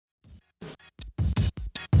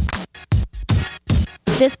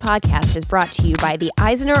This podcast is brought to you by the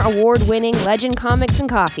Eisner Award-winning Legend Comics and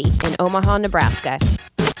Coffee in Omaha, Nebraska.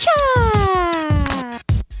 Achoo!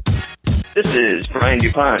 This is Brian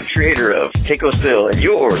DuPont, creator of Keiko Still, and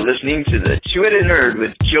you're listening to the Two-Headed Nerd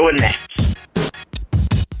with Joe and Matt.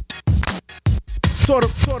 Sort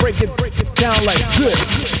of break it down like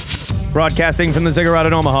this. Broadcasting from the Ziggurat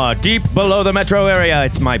in Omaha, deep below the metro area,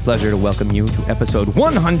 it's my pleasure to welcome you to episode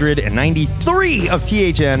 193 of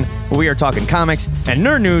THN, where we are talking comics and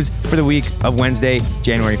nerd news for the week of Wednesday,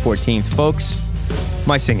 January 14th. Folks,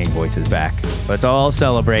 my singing voice is back. Let's all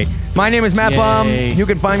celebrate. My name is Matt Baum. You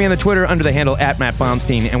can find me on the Twitter under the handle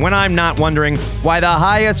 @MattBaumstein. And when I'm not wondering why the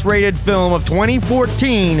highest rated film of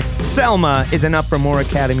 2014, Selma, isn't up for more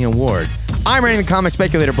Academy Awards, I'm writing the comic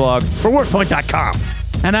speculator blog for WorkPoint.com.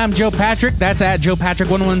 And I'm Joe Patrick. That's at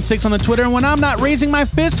JoePatrick116 on the Twitter. And when I'm not raising my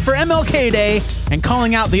fist for MLK Day and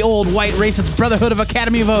calling out the old white racist Brotherhood of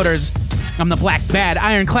Academy voters, I'm the black, bad,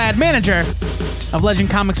 ironclad manager of Legend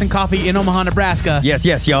Comics and Coffee in Omaha, Nebraska.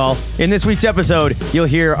 Yes, y'all. In this week's episode, you'll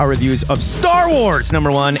hear our reviews of Star Wars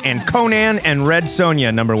 #1 and Conan and Red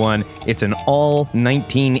Sonja #1. It's an all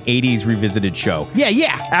 1980s revisited show.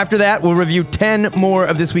 Yeah. After that, we'll review 10 more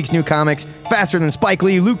of this week's new comics. Faster than Spike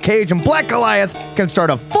Lee, Luke Cage, and Black Goliath can start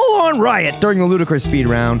a full-on riot during the ludicrous speed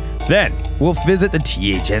round. Then, we'll visit the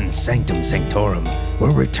THN Sanctum Sanctorum. We're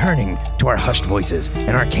returning to our hushed voices and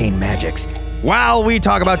arcane magics while we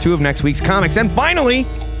talk about 2 of next week's comics. And finally,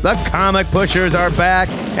 the comic pushers are back,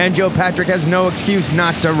 and Joe Patrick has no excuse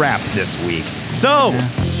not to rap this week. So,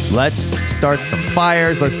 let's start some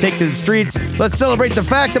fires, let's take to the streets, let's celebrate the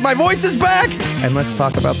fact that my voice is back, and let's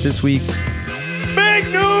talk about this week's big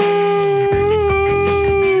news!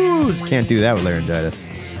 Can't do that with laryngitis.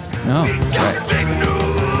 No.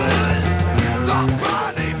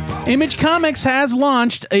 Image Comics has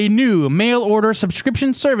launched a new mail-order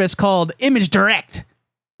subscription service called Image Direct.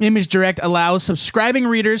 Image Direct allows subscribing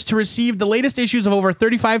readers to receive the latest issues of over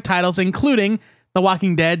 35 titles, including The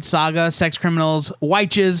Walking Dead, Saga, Sex Criminals,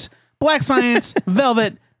 Wyches, Black Science,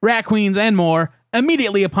 Velvet, Rat Queens, and more,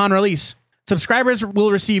 immediately upon release. Subscribers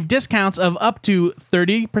will receive discounts of up to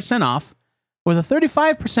 30% off, with a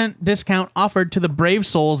 35% discount offered to the brave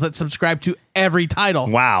souls that subscribe to every title.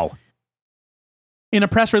 Wow. In a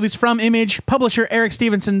press release from Image, publisher Eric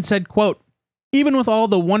Stevenson said, quote, "Even with all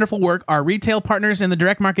the wonderful work our retail partners in the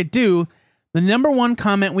direct market do, the number one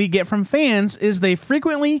comment we get from fans is they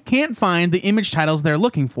frequently can't find the Image titles they're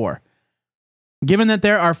looking for. Given that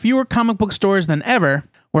there are fewer comic book stores than ever,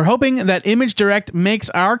 we're hoping that Image Direct makes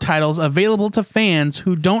our titles available to fans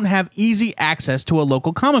who don't have easy access to a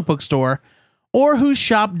local comic book store or whose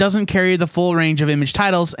shop doesn't carry the full range of Image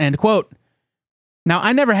titles," end quote. Now,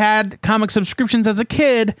 I never had comic subscriptions as a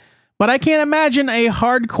kid, but I can't imagine a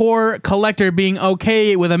hardcore collector being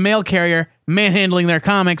okay with a mail carrier manhandling their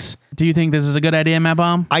comics. Do you think this is a good idea, Matt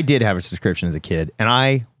Baum? I did have a subscription as a kid, and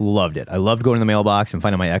I loved it. I loved going to the mailbox and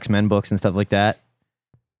finding my X-Men books and stuff like that.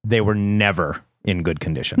 They were never in good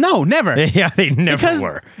condition. No, never. Yeah, they never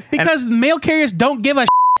were. Because mail carriers don't give a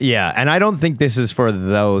Yeah, and I don't think this is for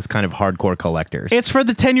those kind of hardcore collectors. It's for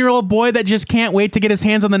the 10-year-old boy that just can't wait to get his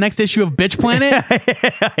hands on the next issue of Bitch Planet.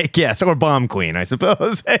 I guess, or Bomb Queen, I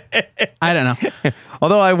suppose. I don't know.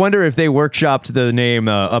 Although I wonder if they workshopped the name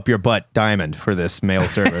Up Your Butt Diamond for this mail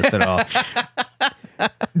service at all.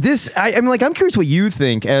 I'm curious what you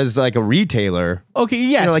think as like a retailer. Okay,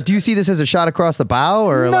 yes. Do you see this as a shot across the bow,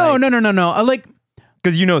 or no?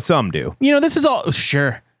 Because some do. This is all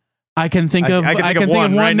sure. I can think of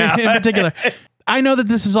one right now in particular. I know that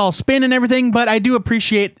this is all spin and everything, but I do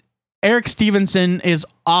appreciate Eric Stevenson is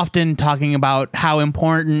often talking about how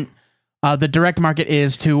important the direct market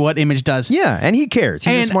is to what Image does. Yeah, and he cares.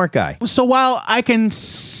 He's a smart guy. So while I can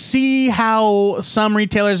see how some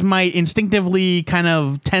retailers might instinctively kind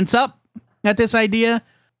of tense up at this idea,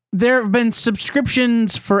 there have been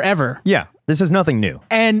subscriptions forever. Yeah, this is nothing new.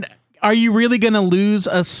 And are you really going to lose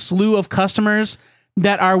a slew of customers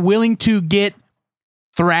that are willing to get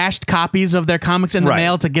thrashed copies of their comics in the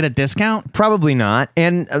mail to get a discount? Probably not.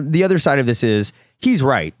 And the other side of this is, he's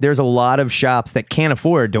right. There's a lot of shops that can't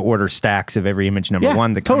afford to order stacks of every Image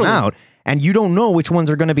 #1 that come out, and you don't know which ones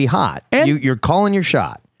are going to be hot. And you're calling your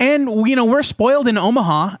shot. And, we're spoiled in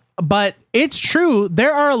Omaha, but it's true.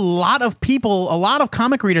 There are a lot of people, a lot of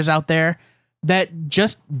comic readers out there that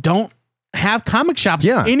just don't have comic shops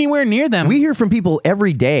anywhere near them. We hear from people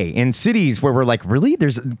every day in cities where we're like, really?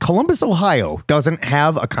 There's Columbus, Ohio doesn't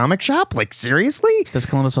have a comic shop? Like, seriously? Does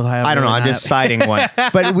Columbus, Ohio? I don't know. I'm just citing one.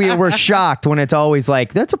 But we're shocked when it's always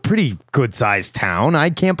like, that's a pretty good sized town.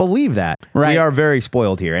 I can't believe that. Right. We are very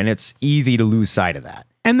spoiled here, and it's easy to lose sight of that.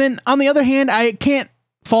 And then on the other hand, I can't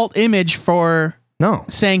fault Image for No.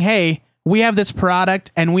 saying, hey, we have this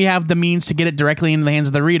product and we have the means to get it directly into the hands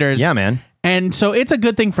of the readers. Yeah, man. And so it's a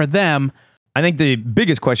good thing for them. I think the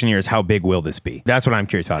biggest question here is how big will this be? That's what I'm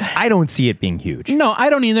curious about. I don't see it being huge. No, I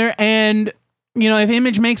don't either. And, if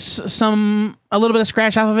Image makes a little bit of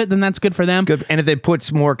scratch off of it, then that's good for them. Good. And if it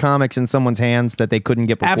puts more comics in someone's hands that they couldn't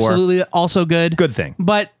get before. Absolutely. Also good. Good thing.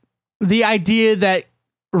 But the idea that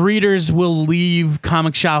readers will leave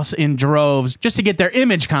comic shops in droves just to get their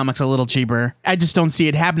Image comics a little cheaper, I just don't see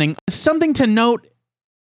it happening. Something to note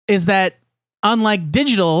is that unlike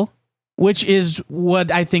digital, which is what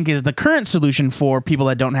I think is the current solution for people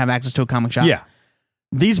that don't have access to a comic shop,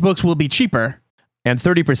 these books will be cheaper. And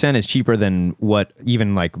 30% is cheaper than what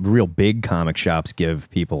even like real big comic shops give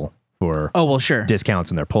people for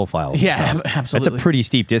discounts in their pull files. Yeah, absolutely. That's a pretty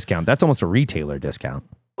steep discount. That's almost a retailer discount.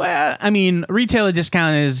 Well, I mean, retailer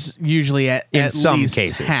discount is usually at some least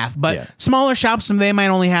cases half, but smaller shops, they might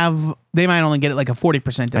only get it like a 40%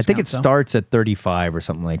 discount. I think it starts at 35 or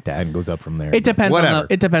something like that and goes up from there. It depends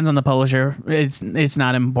on the publisher. It's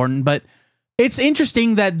not important, but it's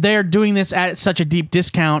interesting that they're doing this at such a deep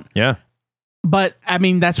discount. Yeah. But I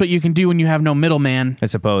mean, that's what you can do when you have no middleman. I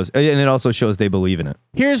suppose. And it also shows they believe in it.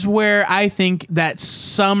 Here's where I think that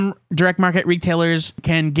some direct market retailers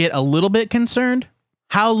can get a little bit concerned.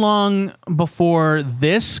 How long before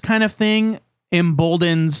this kind of thing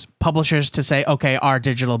emboldens publishers to say, okay, our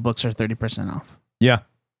digital books are 30% off? Yeah.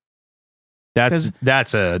 I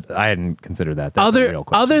hadn't considered that. That's a real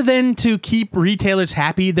question. Other than to keep retailers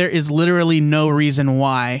happy, there is literally no reason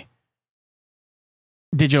why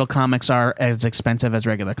digital comics are as expensive as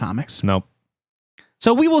regular comics. Nope.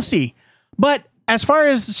 So we will see. But as far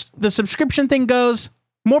as the subscription thing goes,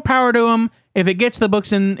 more power to them. If it gets the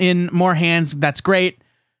books in more hands, that's great.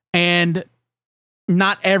 And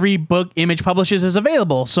not every book Image publishes is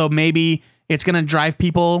available. So maybe it's going to drive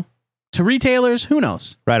people to retailers. Who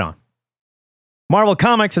knows? Right on. Marvel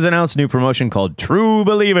Comics has announced a new promotion called True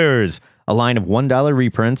Believers, a line of $1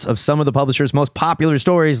 reprints of some of the publisher's most popular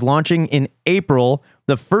stories launching in April.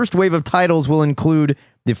 The first wave of titles will include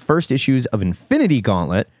the first issues of Infinity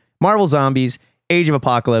Gauntlet, Marvel Zombies, Age of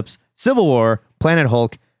Apocalypse, Civil War, Planet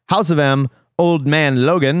Hulk, House of M, Old Man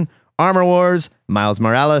Logan, Armor Wars, Miles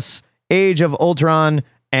Morales, Age of Ultron,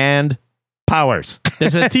 and Powers.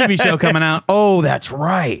 There's a TV show coming out. Oh, that's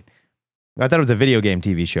right. I thought it was a video game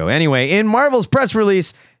TV show. Anyway, in Marvel's press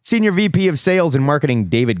release, Senior VP of Sales and Marketing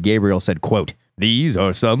David Gabriel said, quote, "These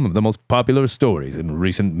are some of the most popular stories in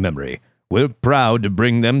recent memory. We're proud to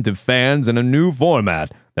bring them to fans in a new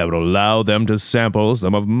format that will allow them to sample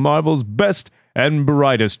some of Marvel's best and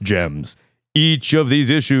brightest gems. Each of these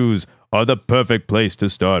issues are the perfect place to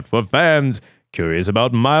start for fans curious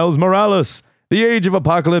about Miles Morales, the Age of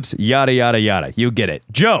Apocalypse, yada, yada, yada." You get it.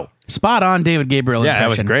 Joe. Spot on, David Gabriel impression. Yeah, that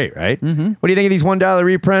was great, right? Mm-hmm. What do you think of these $1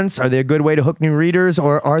 reprints? Are they a good way to hook new readers,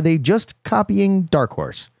 or are they just copying Dark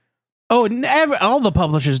Horse? Oh, all the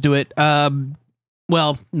publishers do it.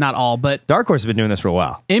 Well, not all, but Dark Horse has been doing this for a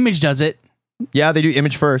while. Image does it. Yeah, they do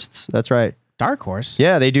Image firsts. That's right. Dark Horse?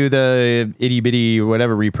 Yeah, they do the itty bitty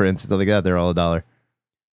whatever reprints, stuff like that. They're all $1.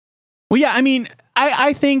 Well, yeah, I mean,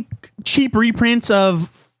 I think cheap reprints of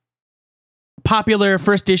popular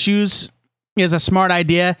first issues is a smart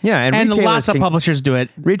idea. Yeah, and lots of publishers do it.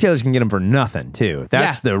 Retailers can get them for nothing too.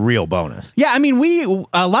 That's the real bonus. Yeah, I mean,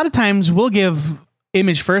 a lot of times we'll give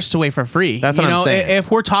Image firsts away for free. That's what I'm saying.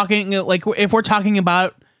 If we're talking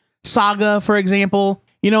about Saga, for example,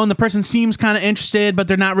 and the person seems kind of interested, but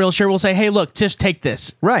they're not real sure, we'll say, hey, look, just take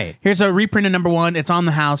this. Right. Here's a reprint of number 1. It's on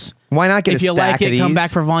the house. Why not get if you like it, come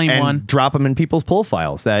back for volume 1. Drop them in people's pull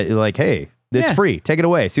files that you're like, hey, it's free. Take it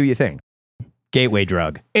away. See what you think. Gateway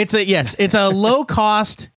drug. It's a low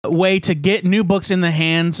cost way to get new books in the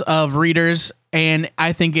hands of readers, and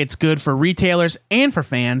I think it's good for retailers and for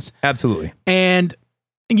fans. Absolutely. And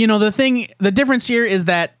the difference here is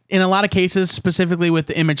that in a lot of cases, specifically with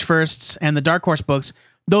the Image firsts and the Dark Horse books,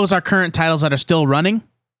 those are current titles that are still running.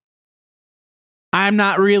 I'm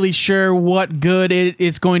not really sure what good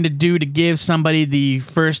it's going to do to give somebody the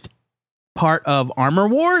first part of Armor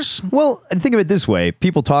Wars. Well, think of it this way.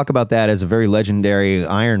 People talk about that as a very legendary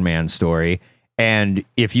Iron Man story. And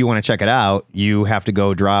if you want to check it out, you have to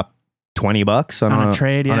go drop $20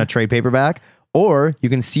 on a trade paperback. Or you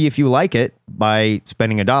can see if you like it by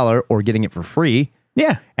spending $1 or getting it for free.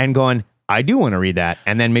 Yeah. And going, I do want to read that.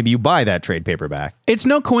 And then maybe you buy that trade paperback. It's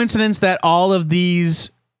no coincidence that all of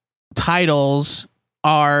these titles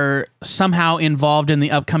are somehow involved in the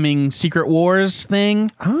upcoming Secret Wars thing.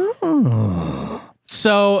 Oh.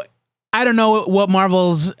 So I don't know what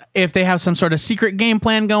Marvel's, if they have some sort of secret game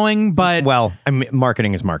plan going, but... Well, I mean,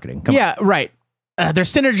 marketing is marketing. Come on. Right. they're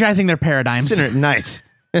synergizing their paradigms. Nice.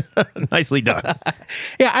 Nicely done.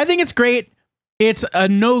 Yeah, I think it's great. It's a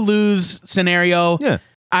no-lose scenario. Yeah.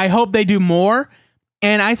 I hope they do more.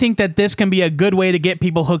 And I think that this can be a good way to get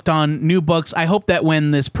people hooked on new books. I hope that when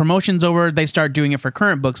this promotion's over, they start doing it for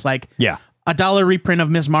current books, like a $1 reprint of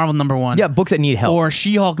Ms. Marvel #1. Yeah, books that need help. Or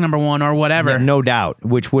She-Hulk #1 or whatever. Yeah, no doubt,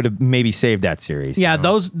 which would have maybe saved that series. Yeah,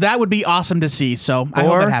 that would be awesome to see. So I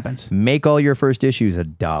hope it happens. Make all your first issues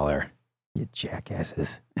 $1. You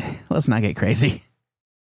jackasses. Let's not get crazy.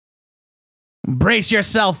 Brace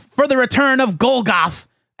yourself for the return of Golgoth,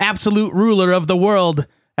 absolute ruler of the world,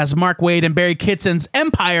 as Mark Waid and Barry Kitson's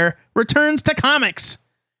Empire returns to comics.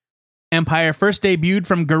 Empire first debuted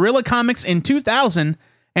from Guerrilla Comics in 2000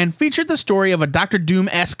 and featured the story of a Doctor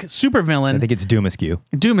Doom-esque supervillain. I think it's Doomaskew.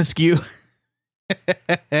 Doomaskew.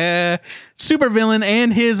 Supervillain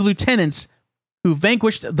and his lieutenants who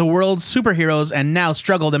vanquished the world's superheroes and now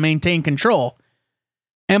struggle to maintain control.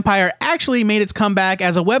 Empire actually made its comeback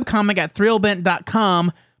as a webcomic at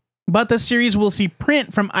thrillbent.com, but the series will see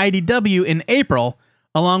print from IDW in April,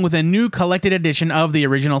 along with a new collected edition of the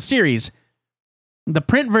original series. The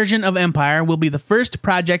print version of Empire will be the first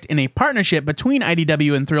project in a partnership between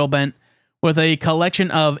IDW and Thrillbent, with a collection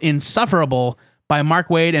of Insufferable by Mark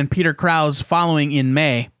Waid and Peter Krause following in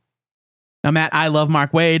May. Now, Matt, I love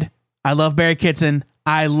Mark Waid. I love Barry Kitson.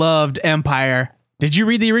 I loved Empire. Did you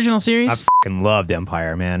read the original series? I fucking loved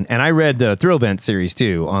Empire, man. And I read the Thrillbent series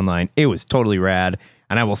too online. It was totally rad.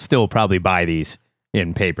 And I will still probably buy these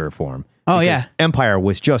in paper form. Oh, yeah. Empire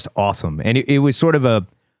was just awesome. And it was sort of a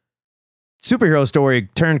superhero story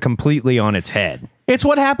turned completely on its head. It's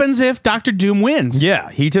what happens if Doctor Doom wins.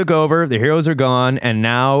 Yeah, he took over, the heroes are gone, and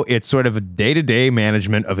now it's sort of a day-to-day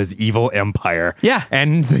management of his evil empire. Yeah.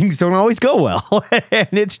 And things don't always go well. And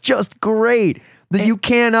it's just great that you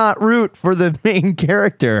cannot root for the main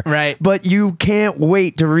character. Right. But you can't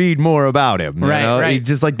wait to read more about him. You know? Right. He's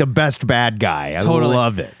just like the best bad guy. I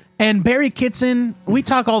love it. And Barry Kitson, we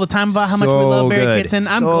talk all the time about how much we So love Barry good. Kitson.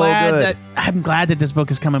 I'm So good. glad that this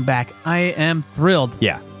book is coming back. I am thrilled.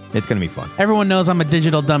 Yeah, it's going to be fun. Everyone knows I'm a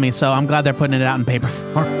digital dummy, so I'm glad they're putting it out in paper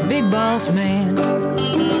form. Big boss man,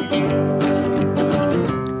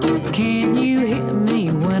 can you hear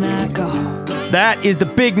me when I call? That is the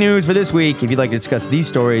big news for this week. If you'd like to discuss these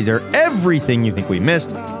stories or everything you think we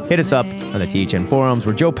missed, hit us up on the THN forums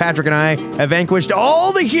where Joe Patrick and I have vanquished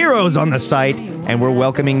all the heroes on the site, and we're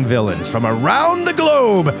welcoming villains from around the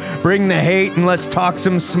globe. Bring the hate and let's talk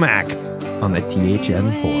some smack on the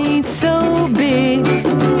THN forum. Ain't so big.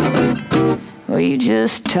 We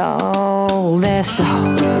just tall, that's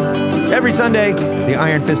all. Every Sunday, the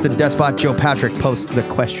iron-fisted despot Joe Patrick posts the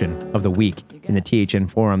question of the week in the THN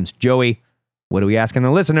forums. Joey, what are we asking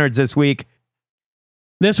the listeners this week?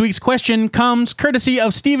 This week's question comes courtesy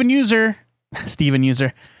of Steven User.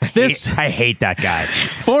 I hate that guy.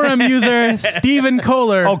 Forum user Stephen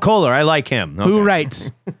Kohler. Oh, Kohler, I like him. Okay. Who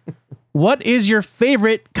writes, what is your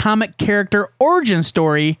favorite comic character origin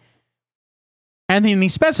story? And then he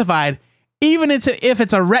specified, even if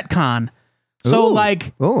it's a retcon. So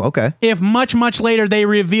okay. if much, much later they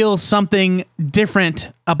reveal something different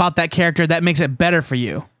about that character that makes it better for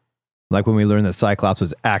you. Like when we learned that Cyclops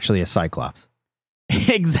was actually a Cyclops.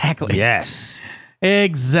 Exactly. Yes.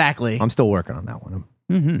 Exactly. I'm still working on that one.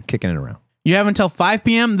 I'm kicking it around. You have until 5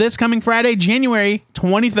 p.m. this coming Friday, January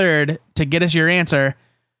 23rd, to get us your answer.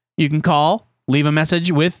 You can call, leave a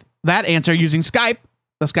message with that answer using Skype.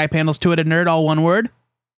 The Skype handle's Two-Headed Nerd, all one word.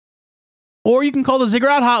 Or you can call the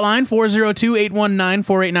Ziggurat hotline,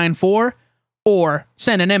 402-819-4894, or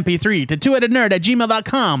send an MP3 to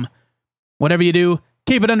twoheadednerd@gmail.com. Whatever you do,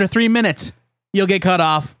 keep it under 3 minutes. You'll get cut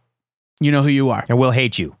off. You know who you are. And we'll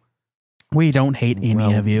hate you. We don't hate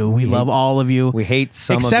any of you. We love all of you. We hate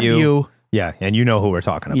some except of you. you. Yeah, and you know who we're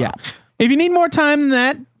talking about. Yeah. If you need more time than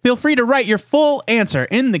that, feel free to write your full answer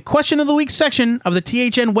in the question of the week section of the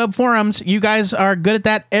THN web forums. You guys are good at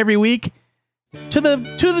that every week. To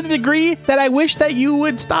the degree that I wish that you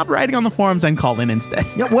would stop writing on the forums and call in instead.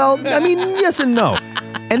 Yeah, well, I mean, yes and no.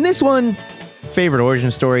 And this one, favorite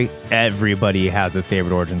origin story. Everybody has a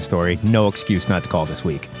favorite origin story. No excuse not to call this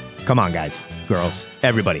week. Come on, guys, girls,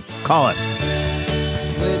 everybody, call us.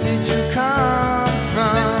 Where did you come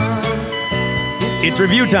from? It's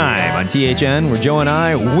review time on THN, where Joe and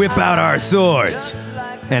I whip out our swords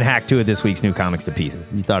and hack two of this week's new comics to pieces.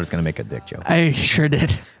 You thought it was going to make a dick joke. I sure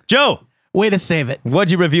did. Joe, Way to save it.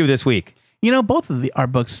 what'd you review this week? You know, both of our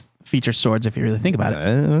books feature swords if you really think about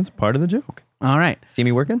it. That's part of the joke. All right. See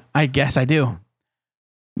me working? I guess I do.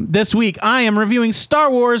 This week, I am reviewing Star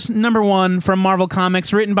Wars #1 from Marvel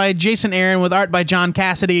Comics, written by Jason Aaron with art by John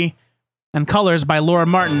Cassidy and colors by Laura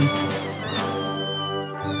Martin.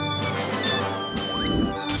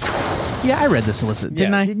 Yeah, I read the solicit,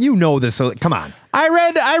 didn't I? You know this. Come on. I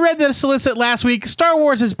read the solicit last week. Star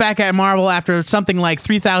Wars is back at Marvel after something like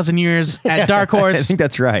 3,000 years at Dark Horse. I think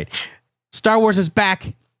that's right. Star Wars is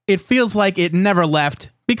back. It feels like it never left,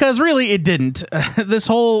 because really it didn't. This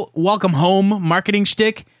whole welcome home marketing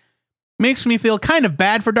shtick makes me feel kind of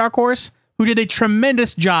bad for Dark Horse, who did a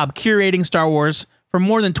tremendous job curating Star Wars for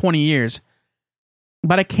more than 20 years.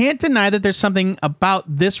 But I can't deny that there's something about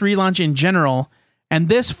this relaunch in general, and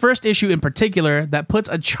this first issue in particular, that puts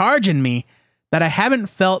a charge in me that I haven't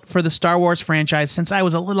felt for the Star Wars franchise since I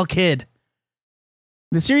was a little kid.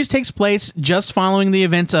 The series takes place just following the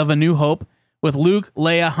events of A New Hope, with Luke,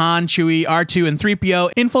 Leia, Han, Chewie, R2, and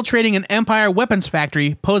 3PO infiltrating an Empire weapons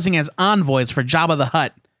factory, posing as envoys for Jabba the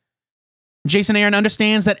Hutt. Jason Aaron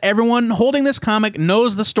understands that everyone holding this comic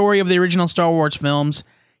knows the story of the original Star Wars films.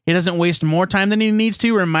 He doesn't waste more time than he needs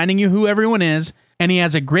to reminding you who everyone is, and he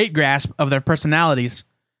has a great grasp of their personalities.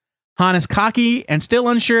 Han is cocky and still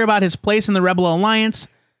unsure about his place in the Rebel Alliance.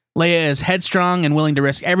 Leia is headstrong and willing to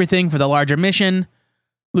risk everything for the larger mission.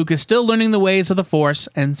 Luke is still learning the ways of the Force,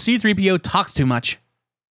 and C-3PO talks too much.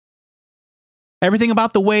 Everything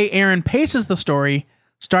about the way Aaron paces the story,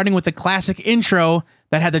 starting with the classic intro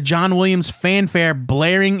that had the John Williams fanfare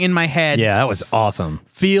blaring in my head. Yeah, that was awesome.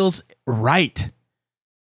 Feels right.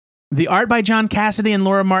 The art by John Cassidy and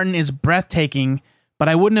Laura Martin is breathtaking, but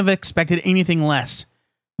I wouldn't have expected anything less.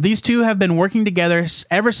 These two have been working together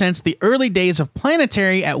ever since the early days of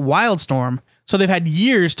Planetary at Wildstorm, so they've had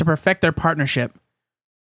years to perfect their partnership.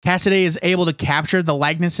 Cassidy is able to capture the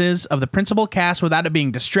likenesses of the principal cast without it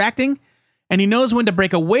being distracting, and he knows when to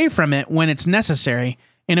break away from it when it's necessary,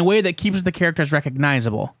 in a way that keeps the characters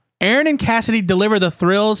recognizable. Aaron and Cassidy deliver the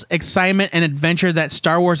thrills, excitement, and adventure that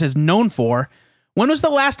Star Wars is known for. When was the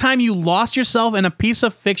last time you lost yourself in a piece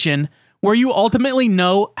of fiction where you ultimately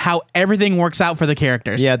know how everything works out for the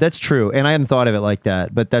characters? Yeah, that's true. And I hadn't thought of it like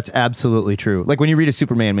that, but that's absolutely true. Like when you read a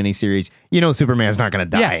Superman miniseries, you know Superman's not going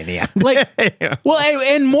to die in the end. Like, Yeah. well,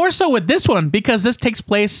 and more so with this one, because this takes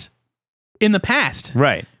place in the past.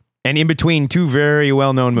 Right. And in between two very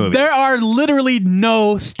well-known movies. There are literally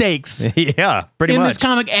no stakes Yeah, pretty in much. this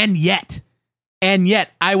comic, and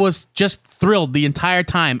yet I was just thrilled the entire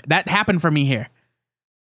time. That happened for me here.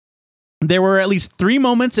 There were at least 3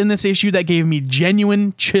 moments in this issue that gave me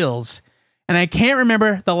genuine chills, and I can't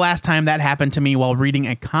remember the last time that happened to me while reading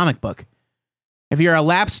a comic book. If you're a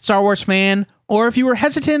lapsed Star Wars fan, or if you were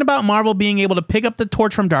hesitant about Marvel being able to pick up the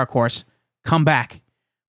torch from Dark Horse, come back.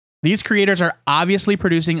 These creators are obviously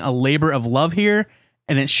producing a labor of love here,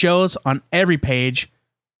 and it shows on every page.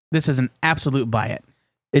 This is an absolute buy it.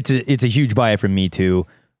 It's a huge buy it from me too.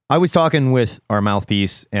 I was talking with our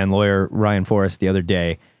mouthpiece and lawyer Ryan Forrest the other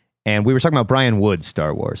day, and we were talking about Brian Wood's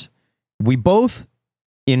Star Wars. We both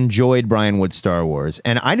enjoyed Brian Wood's Star Wars,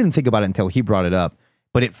 and I didn't think about it until he brought it up,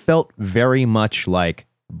 but it felt very much like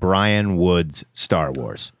Brian Wood's Star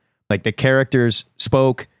Wars. Like the characters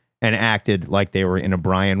spoke and acted like they were in a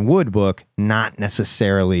Brian Wood book, not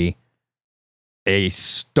necessarily a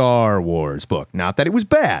Star Wars book. Not that it was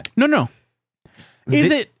bad. No.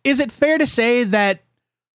 Is it fair to say that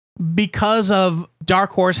because of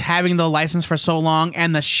Dark Horse having the license for so long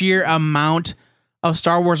and the sheer amount of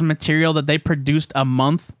Star Wars material that they produced a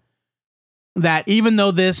month, that even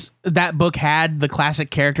though that book had the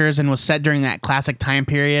classic characters and was set during that classic time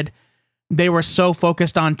period, they were so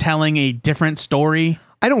focused on telling a different story?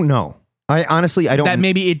 I don't know. I honestly don't. That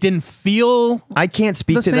maybe it didn't feel. I can't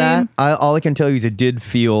speak the to same? that. All I can tell you is it did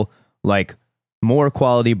feel like more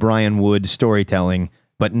quality Brian Wood storytelling,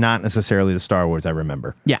 but not necessarily the Star Wars I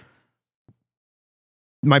remember. Yeah.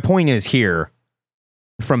 My point is here,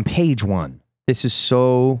 from page 1, this is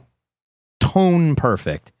so tone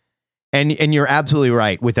perfect. And you're absolutely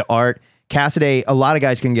right with the art. Cassidy, a lot of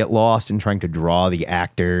guys can get lost in trying to draw the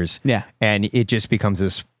actors. Yeah. And it just becomes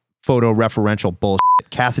this photo referential bullshit.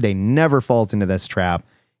 Cassidy never falls into this trap.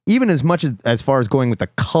 Even as much as far as going with the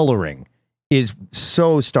coloring is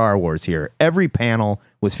so Star Wars here. Every panel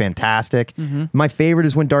was fantastic. Mm-hmm. My favorite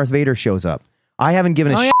is when Darth Vader shows up. I haven't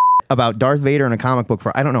given a shit about Darth Vader in a comic book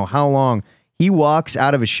for I don't know how long. He walks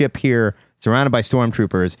out of a ship here surrounded by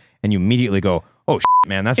stormtroopers and you immediately go, oh shit,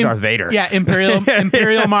 man, that's Darth Vader. Yeah,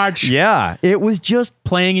 Imperial March. Yeah, it was just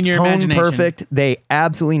Playing in your tone imagination. perfect. They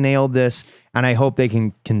absolutely nailed this, and I hope they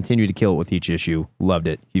can continue to kill it with each issue. Loved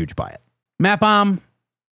it. Huge buy it. Matt Baum,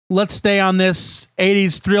 let's stay on this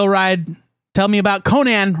 80s thrill ride. Tell me about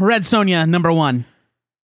Conan, Red Sonja, #1.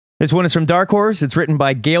 This one is from Dark Horse. It's written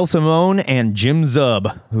by Gail Simone and Jim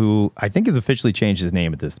Zub, who I think has officially changed his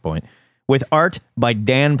name at this point, with art by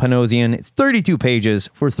Dan Panosian. It's 32 pages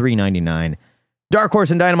for $3.99. Dark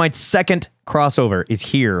Horse and Dynamite's second crossover is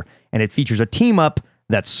here, and it features a team-up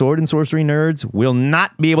that sword and sorcery nerds will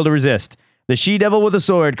not be able to resist. The she-devil with a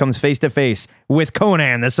sword comes face-to-face with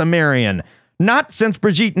Conan the Cimmerian. Not since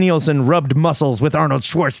Brigitte Nielsen rubbed muscles with Arnold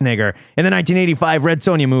Schwarzenegger in the 1985 Red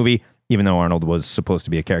Sonja movie, even though Arnold was supposed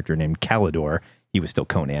to be a character named Calidor, he was still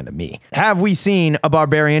Conan to me. Have we seen a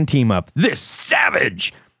barbarian team-up this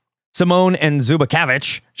savage? Simone and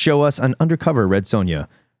Zubakavich show us an undercover Red Sonja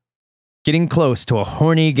getting close to a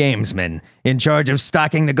horny gamesman in charge of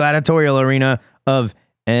stocking the gladiatorial arena of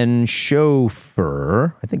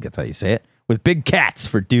Enshofer, I think that's how you say it, with big cats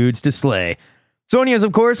for dudes to slay. Sonya's,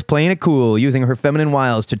 of course, playing it cool, using her feminine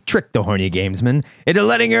wiles to trick the horny gamesman into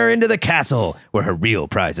letting her into the castle where her real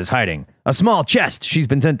prize is hiding, a small chest she's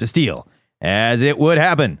been sent to steal. As it would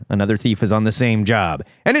happen, another thief is on the same job,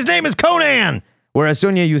 and his name is Conan! Whereas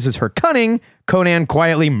Sonya uses her cunning, Conan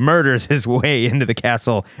quietly murders his way into the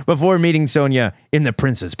castle before meeting Sonya in the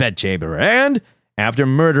prince's bedchamber, and after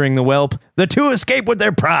murdering the whelp, the two escape with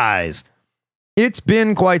their prize. It's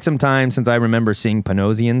been quite some time since I remember seeing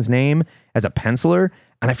Panosian's name as a penciler,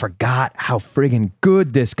 and I forgot how friggin'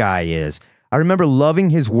 good this guy is. I remember loving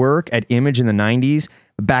his work at Image in the 90s.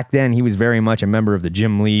 Back then, he was very much a member of the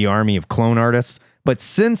Jim Lee army of clone artists, but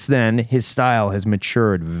since then, his style has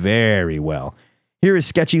matured very well. Here, his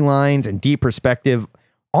sketchy lines and deep perspective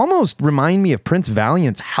almost remind me of Prince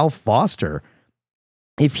Valiant's Hal Foster.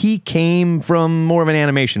 If he came from more of an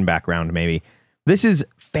animation background, maybe. This is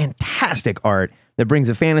fantastic art that brings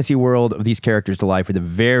the fantasy world of these characters to life with a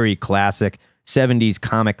very classic 70s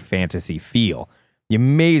comic fantasy feel. The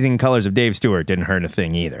amazing colors of Dave Stewart didn't hurt a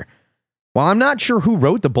thing either. While I'm not sure who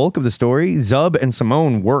wrote the bulk of the story, Zub and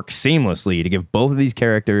Simone work seamlessly to give both of these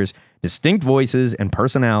characters distinct voices and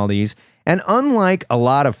personalities, and unlike a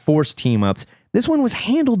lot of forced team-ups, this one was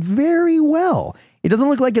handled very well. It doesn't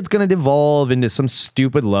look like it's going to devolve into some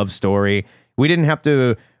stupid love story. We didn't have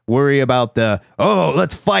to worry about the,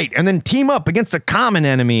 let's fight and then team up against a common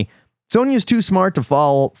enemy. Sonya's too smart to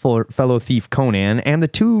fall for fellow thief Conan, and the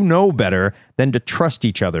two know better than to trust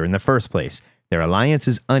each other in the first place. Their alliance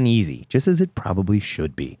is uneasy, just as it probably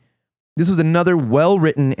should be. This was another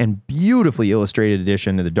well-written and beautifully illustrated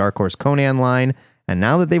addition to the Dark Horse Conan line, and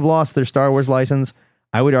now that they've lost their Star Wars license,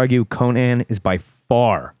 I would argue Conan is by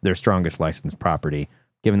far their strongest licensed property.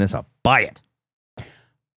 Giving this a buy it.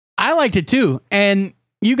 I liked it too, and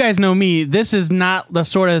you guys know me. This is not the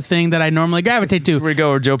sort of thing that I normally gravitate to. Here we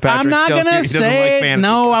go, Joe Patrick. I'm not going to say,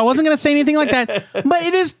 no, I wasn't going to say anything like that, but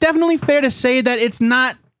it is definitely fair to say that it's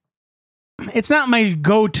not my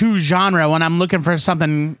go-to genre when I'm looking for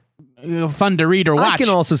something fun to read or watch. I can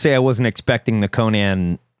also say I wasn't expecting the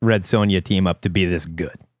Conan Red Sonja team up to be this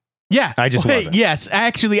good. Yeah. I just wasn't. Yes,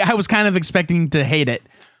 actually, I was kind of expecting to hate it,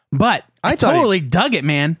 but I totally dug it,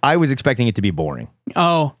 man. I was expecting it to be boring.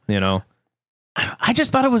 Oh. You know? I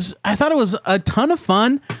thought it was a ton of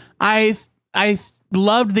fun. I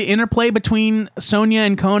loved the interplay between Sonya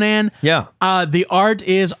and Conan. Yeah. The art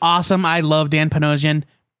is awesome. I love Dan Panosian.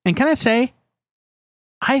 And can I say,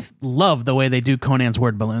 I love the way they do Conan's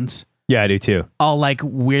word balloons. Yeah, I do too. All like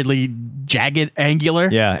weirdly jagged, angular.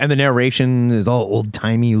 Yeah, and the narration is all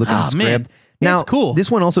old-timey looking script. Man. Now, it's cool.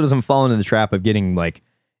 This one also doesn't fall into the trap of getting like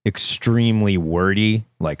extremely wordy,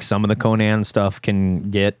 like some of the Conan stuff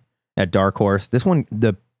can get at Dark Horse. This one,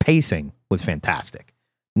 the pacing was fantastic.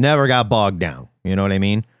 Never got bogged down. You know what I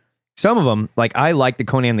mean? Some of them, like I like the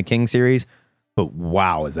Conan the King series, but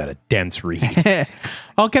wow, is that a dense read.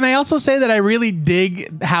 Oh, can I also say that I really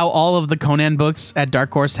dig how all of the Conan books at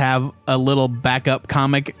Dark Horse have a little backup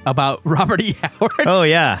comic about Robert E. Howard? Oh,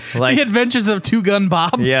 yeah. Like The Adventures of Two Gun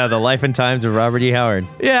Bob. Yeah, the life and times of Robert E. Howard.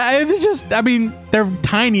 Yeah, they're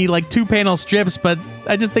tiny, like 2-panel strips, but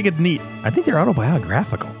I just think it's neat. I think they're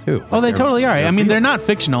autobiographical, too. Oh, they totally are. I mean, they're not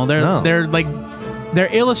fictional. They're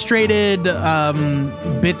illustrated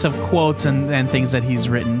bits of quotes and things that he's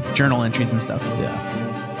written, journal entries and stuff.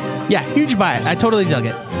 Yeah, huge buy it. I totally dug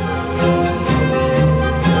it.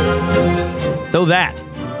 So that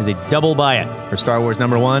is a double buy it for Star Wars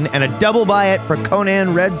 #1 and a double buy it for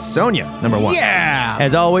Conan Red Sonja #1. Yeah!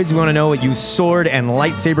 As always, we want to know what you sword and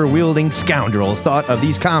lightsaber wielding scoundrels thought of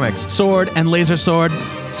these comics. Sword and laser sword.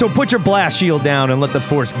 So put your blast shield down and let the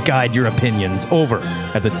Force guide your opinions over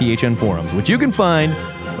at the THN forums, which you can find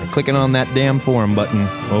by clicking on that damn forum button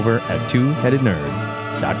over at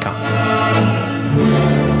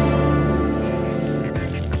twoheadednerd.com.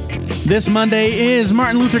 This Monday is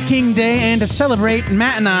Martin Luther King Day, and to celebrate,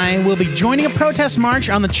 Matt and I will be joining a protest march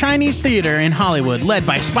on the Chinese Theater in Hollywood, led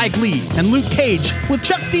by Spike Lee and Luke Cage, with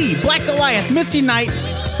Chuck D, Black Goliath, Misty Knight,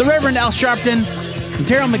 the Reverend Al Sharpton, and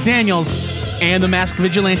Daryl McDaniels, and the Masked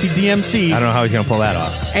Vigilante DMC, I don't know how he's going to pull that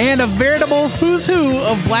off. and a veritable who's who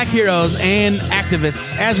of black heroes and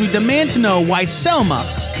activists as we demand to know why Selma,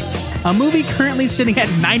 a movie currently sitting at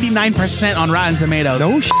 99% on Rotten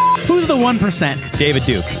Tomatoes, who's the 1%, David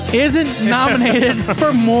Duke. isn't nominated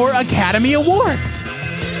for more Academy Awards.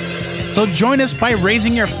 So join us by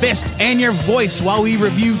raising your fist and your voice while we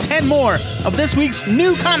review 10 more of this week's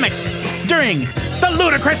new comics during the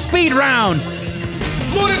Ludicrous Speed Round.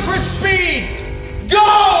 Ludicrous speed!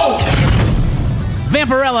 Go!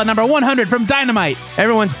 Vampirella number 100 from Dynamite.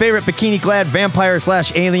 Everyone's favorite bikini-clad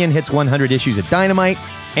vampire/alien hits 100 issues at Dynamite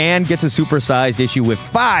and gets a supersized issue with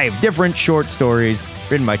 5 different short stories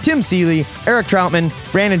written by Tim Seeley, Eric Troutman,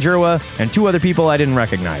 Brandon Jerwa, and 2 other people I didn't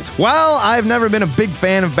recognize. While I've never been a big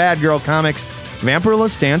fan of Bad Girl comics, Vampirella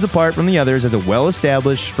stands apart from the others as a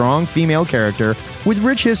well-established, strong female character with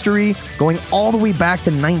rich history going all the way back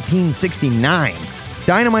to 1969.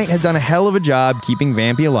 Dynamite has done a hell of a job keeping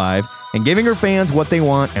Vampy alive and giving her fans what they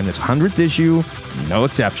want, and this 100th issue, no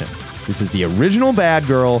exception. This is the original Bad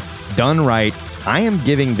Girl, done right. I am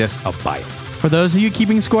giving this a buy it. For those of you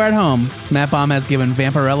keeping score at home, Matt Baum has given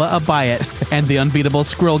Vampirella a buy it and the unbeatable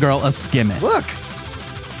Squirrel Girl a skim it. Look,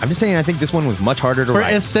 I'm just saying I think this one was much harder to For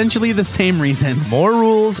write. essentially the same reasons. More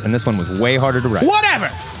rules, and this one was way harder to write. Whatever!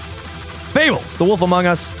 Fables, The Wolf Among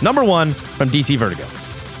Us, number 1 from DC Vertigo.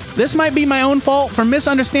 This might be my own fault for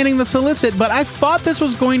misunderstanding the solicit, but I thought this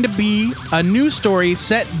was going to be a new story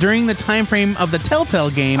set during the time frame of the Telltale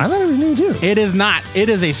game. I thought it was new too. It is not. It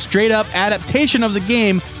is a straight-up adaptation of the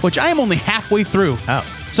game, which I am only halfway through. Oh.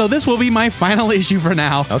 So this will be my final issue for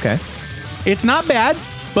now. Okay. It's not bad,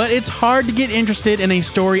 but it's hard to get interested in a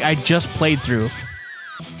story I just played through.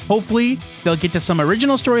 Hopefully, they'll get to some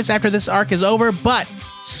original stories after this arc is over, but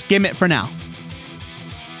skim it for now.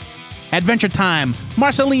 Adventure Time,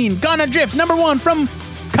 Marceline, Gone Adrift, number 1 from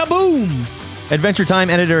Kaboom! Adventure Time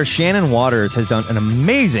editor Shannon Waters has done an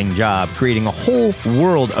amazing job creating a whole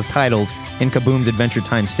world of titles in Kaboom's Adventure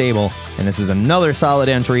Time stable, and this is another solid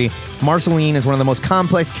entry. Marceline is one of the most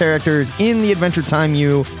complex characters in the Adventure Time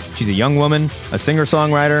U. She's a young woman, a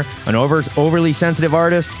singer-songwriter, an overly sensitive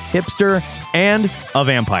artist, hipster, and a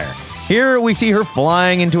vampire. Here we see her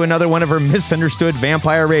flying into another one of her misunderstood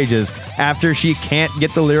vampire rages after she can't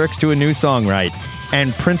get the lyrics to a new song right.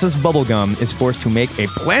 And Princess Bubblegum is forced to make a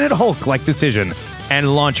Planet Hulk-like decision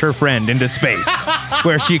and launch her friend into space,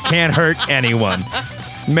 where she can't hurt anyone.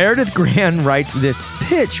 Meredith Gran writes this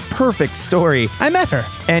pitch-perfect story. I met her.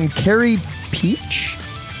 And Carrie Peach?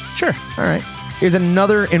 Sure. All right. Is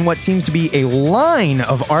another in what seems to be a line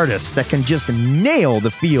of artists that can just nail the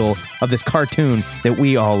feel of this cartoon that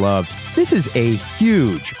we all love. This is a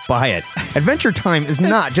huge buy it. Adventure Time is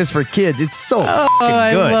not just for kids. It's so fucking good.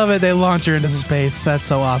 I love it. They launch her into space. That's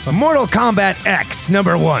so awesome. Mortal Kombat X,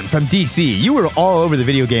 number 1 from DC. You were all over the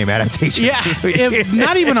video game adaptations this week.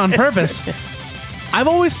 Not even on purpose. I've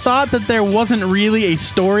always thought that there wasn't really a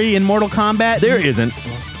story in Mortal Kombat. There isn't.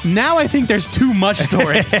 Now I think there's too much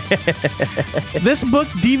story. This book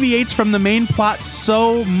deviates from the main plot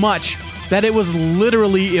so much that it was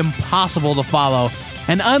literally impossible to follow.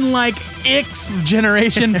 And unlike X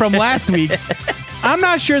Generation from last week, I'm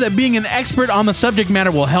not sure that being an expert on the subject matter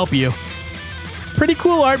will help you. Pretty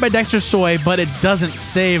cool art by Dexter Soy, but it doesn't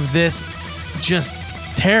save this just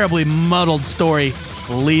terribly muddled story.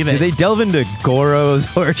 Leave it. Did they delve into Goro's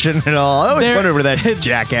origin at all? I always wondered where that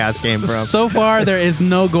jackass came from. So far, there is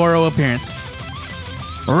no Goro appearance.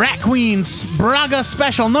 Rat Queen's Braga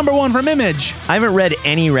Special, number 1 from Image. I haven't read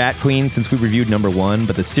any Rat Queen since we reviewed number 1,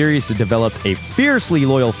 but the series has developed a fiercely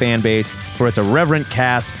loyal fan base for its irreverent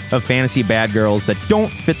cast of fantasy bad girls that don't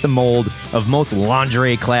fit the mold of most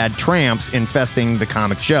lingerie-clad tramps infesting the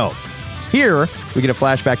comic shelves. Here, we get a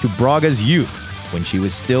flashback to Braga's youth, when she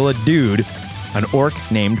was still a dude, an orc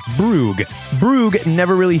named Brug. Brug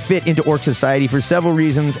never really fit into orc society for several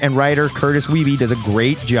reasons, and writer Curtis Wiebe does a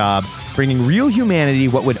great job bringing real humanity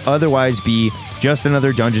what would otherwise be just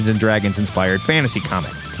another Dungeons & Dragons inspired fantasy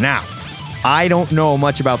comic. Now, I don't know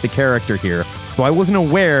much about the character here, so I wasn't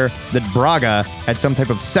aware that Braga had some type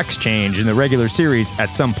of sex change in the regular series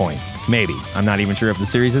at some point. Maybe. I'm not even sure if the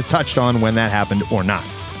series has touched on when that happened or not.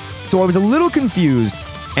 So I was a little confused,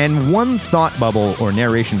 and one thought bubble or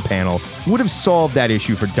narration panel would have solved that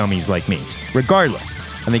issue for dummies like me. Regardless,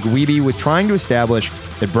 I think Wiebe was trying to establish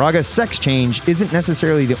that Braga's sex change isn't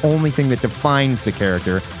necessarily the only thing that defines the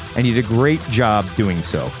character, and he did a great job doing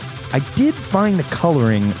so. I did find the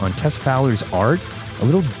coloring on Tess Fowler's art a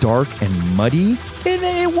little dark and muddy.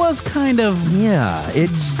 It was kind of... Yeah,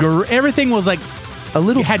 it's... everything was like... a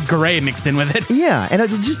little... It had gray mixed in with it. Yeah, and it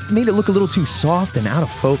just made it look a little too soft and out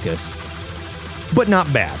of focus. But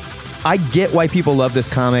not bad. I get why people love this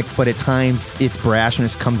comic, but at times its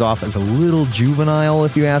brashness comes off as a little juvenile,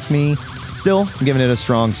 if you ask me. Still, I'm giving it a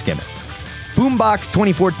strong skim it. Boombox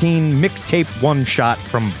 2014 mixtape one-shot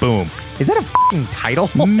from Boom. Is that a f***ing title?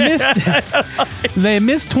 They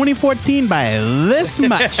missed 2014 by this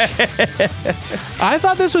much. I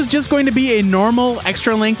thought this was just going to be a normal,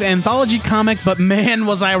 extra-length anthology comic, but man,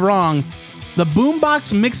 was I wrong. The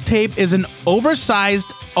Boombox mixtape is an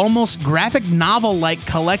oversized, almost graphic novel-like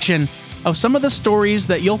collection of some of the stories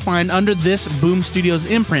that you'll find under this Boom Studios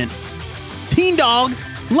imprint. Teen Dog,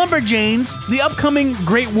 Lumberjanes, the upcoming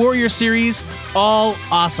Great Warrior series, all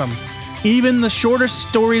awesome. Even the shorter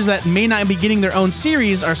stories that may not be getting their own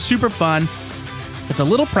series are super fun. It's a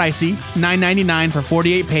little pricey, $9.99 for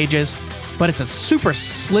 48 pages, but it's a super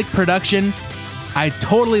slick production. I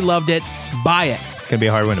totally loved it. Buy it. It's going to be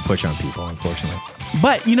a hard one to push on people, unfortunately.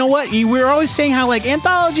 But you know what? We were always saying how like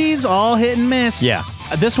anthologies, all hit and miss. Yeah.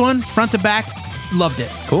 This one, front to back, loved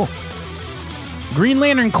it. Cool. Green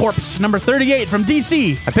Lantern Corps, number 38 from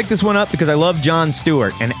DC. I picked this one up because I love Jon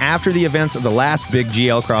Stewart, and after the events of the last big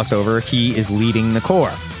GL crossover, he is leading the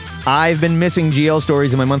Corps. I've been missing GL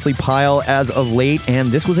stories in my monthly pile as of late,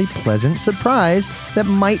 and this was a pleasant surprise that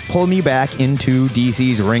might pull me back into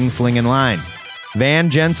DC's ring-slinging line. Van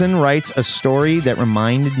Jensen writes a story that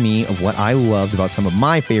reminded me of what I loved about some of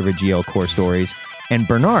my favorite GL Corps stories, and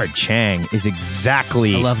Bernard Chang is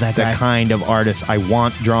exactly I love that the guy. kind of artist I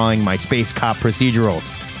want drawing my Space Cop procedurals.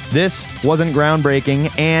 This wasn't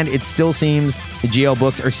groundbreaking, and it still seems the GL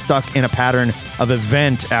books are stuck in a pattern of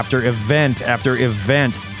event after event after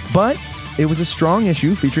event. But it was a strong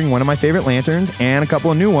issue featuring one of my favorite lanterns and a couple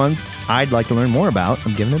of new ones I'd like to learn more about.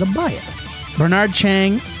 I'm giving it a buy it. Bernard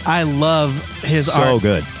Chang, I love his art. So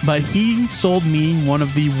good. But he sold me one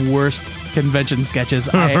of the worst convention sketches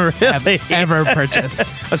I have ever purchased.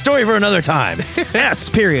 A story for another time. S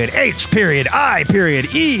period, H period, I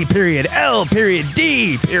period, E period, L period,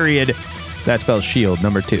 D period. That spells S.H.I.E.L.D.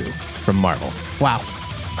 number 2 from Marvel. Wow.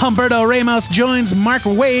 Humberto Ramos joins Mark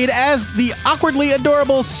Waid as the awkwardly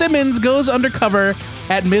adorable Simmons goes undercover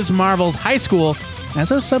at Ms. Marvel's high school as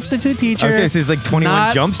a substitute teacher. Okay, so it's like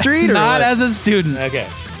 21 Jump Street? Or not what? as a student. Okay.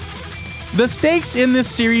 The stakes in this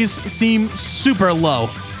series seem super low,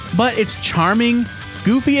 but it's charming,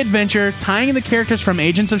 goofy adventure tying the characters from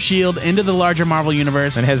Agents of S.H.I.E.L.D. into the larger Marvel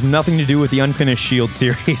universe. And has nothing to do with the unfinished S.H.I.E.L.D.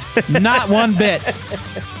 series. Not one bit.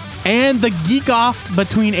 And the geek off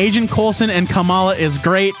between Agent Coulson and Kamala is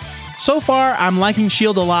great. So far, I'm liking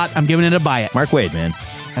S.H.I.E.L.D. a lot. I'm giving it a buy it. Mark Waid, man.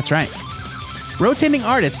 That's right. Rotating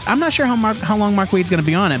artists. I'm not sure how long Mark Waid's going to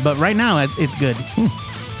be on it, but right now it's good.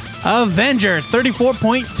 Avengers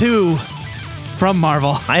 34.2 from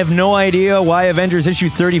Marvel. I have no idea why Avengers issue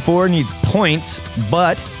 34 needs points,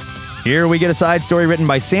 but here we get a side story written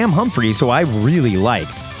by Sam Humphries, who I really like,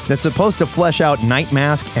 that's supposed to flesh out Night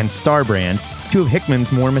Mask and Starbrand, two of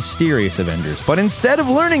Hickman's more mysterious Avengers. But instead of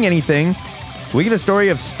learning anything, we get a story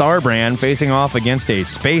of Starbrand facing off against a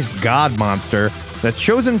space god monster that's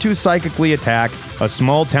chosen to psychically attack a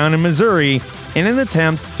small town in Missouri in an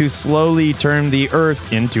attempt to slowly turn the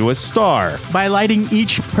Earth into a star. By lighting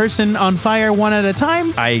each person on fire one at a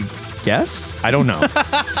time? I guess? I don't know.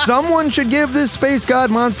 Someone should give this space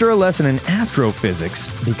god monster a lesson in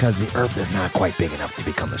astrophysics because the Earth is not quite big enough to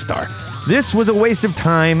become a star. This was a waste of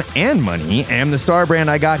time and money, and the Starbrand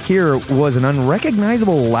I got here was an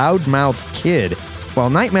unrecognizable loudmouth kid,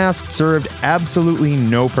 while Night Mask served absolutely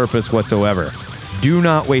no purpose whatsoever. Do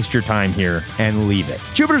not waste your time here and leave it.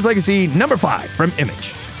 Jupiter's Legacy, number 5 from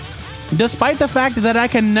Image. Despite the fact that I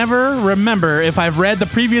can never remember if I've read the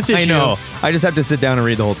previous issue. I know. I just have to sit down and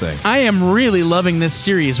read the whole thing. I am really loving this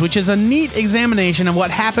series, which is a neat examination of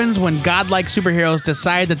what happens when godlike superheroes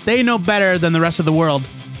decide that they know better than the rest of the world.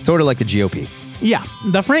 Sort of like the GOP. Yeah,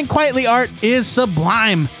 the Frank Quitely art is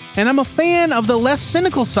sublime, and I'm a fan of the less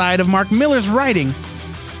cynical side of Mark Miller's writing.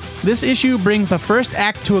 This issue brings the first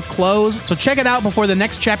act to a close, so check it out before the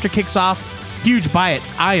next chapter kicks off. Huge buy it.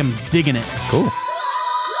 I am digging it. Cool.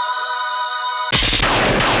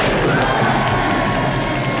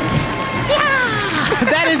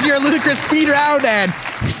 That is your ludicrous speed round, and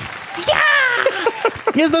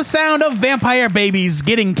is the sound of vampire babies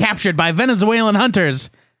getting captured by Venezuelan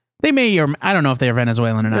hunters. They may, or I don't know if they are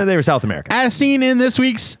Venezuelan or not. They were South America. As seen in this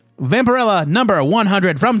week's Vampirella number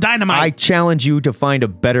 100 from Dynamite. I challenge you to find a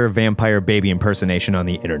better vampire baby impersonation on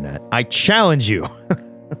the internet. I challenge you.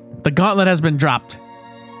 The gauntlet has been dropped.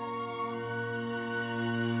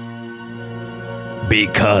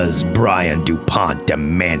 Because Brian DuPont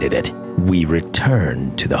demanded it, we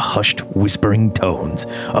return to the hushed, whispering tones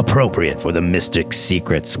appropriate for the mystic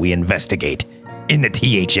secrets we investigate in the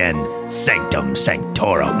THN Sanctum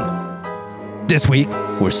Sanctorum. This week,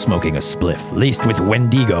 we're smoking a spliff laced with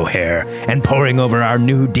Wendigo hair and poring over our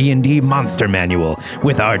new D&D monster manual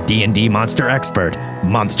with our D&D monster expert,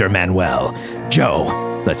 Monster Manuel.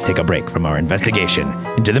 Joe, let's take a break from our investigation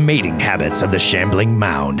into the mating habits of the shambling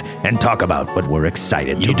mound and talk about what we're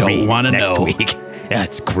excited to read next week.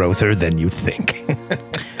 That's grosser than you think.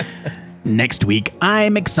 Next week,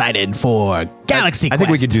 I'm excited for Galaxy Quest. I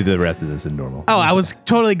think we could do the rest of this in normal. Oh, I was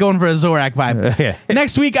totally going for a Zorak vibe. Yeah.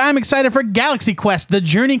 Next week, I'm excited for Galaxy Quest. The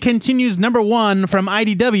Journey Continues #1 from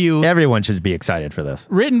IDW. Everyone should be excited for this.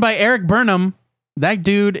 Written by Eric Burnham. That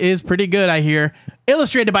dude is pretty good, I hear.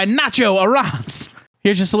 Illustrated by Nacho Arantz.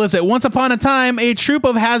 Here's your solicit. Once upon a time, a troupe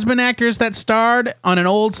of has-been actors that starred on an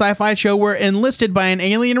old sci-fi show were enlisted by an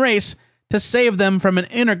alien race to save them from an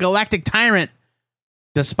intergalactic tyrant.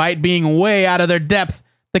 Despite being way out of their depth,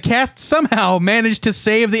 the cast somehow managed to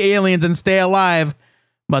save the aliens and stay alive,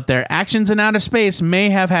 but their actions in outer space may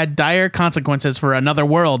have had dire consequences for another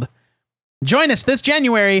world. Join us this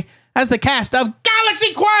January as the cast of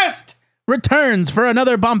Galaxy Quest returns for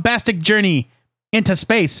another bombastic journey into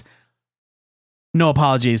space. No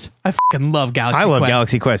apologies. I fucking love Galaxy Quest. I love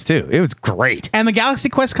Galaxy Quest too. It was great. And the Galaxy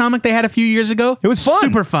Quest comic they had a few years ago, It was fun.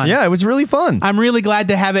 Super fun. Yeah, it was really fun. I'm really glad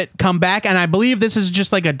to have it come back, and I believe this is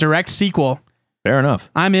just like a direct sequel. Fair enough.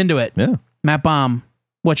 I'm into it. Yeah. Matt Baum,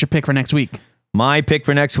 what's your pick for next week? My pick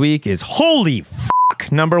for next week is Holy Fuck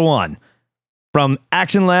 #1 from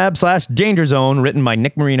Action Lab / Danger Zone, written by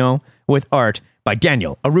Nick Marino with art by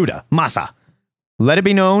Daniel Aruda Massa. Let it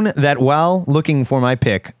be known that while looking for my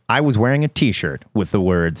pick, I was wearing a t-shirt with the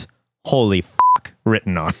words Holy Fuck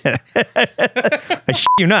written on it. I shit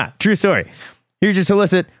you not. True story. Here's your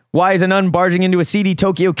solicit. Why is a nun barging into a seedy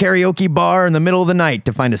Tokyo karaoke bar in the middle of the night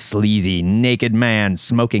to find a sleazy, naked man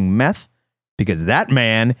smoking meth? Because that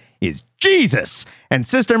man is Jesus, and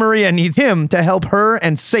Sister Maria needs him to help her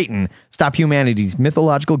and Satan stop humanity's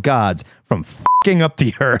mythological gods from fucking up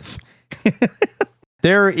the earth.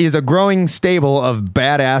 There is a growing stable of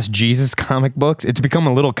badass Jesus comic books. It's become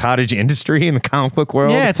a little cottage industry in the comic book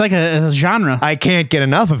world. Yeah, it's like a genre. I can't get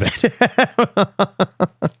enough of it.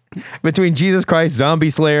 Between Jesus Christ, Zombie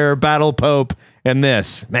Slayer, Battle Pope, and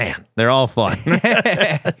this, man, they're all fun.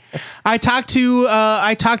 I talked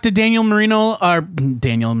to Daniel Marino. I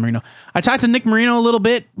talked to Nick Marino a little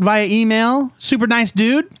bit via email. Super nice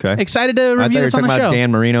dude. Okay. Excited to review this on the show. About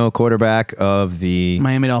Dan Marino, quarterback of the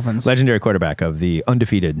Miami Dolphins. Legendary quarterback of the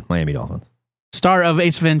undefeated Miami Dolphins. Star of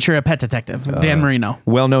Ace Ventura: Pet Detective, Dan Marino.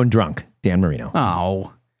 Well-known drunk, Dan Marino.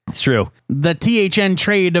 Oh. It's true. The THN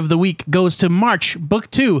trade of the week goes to March,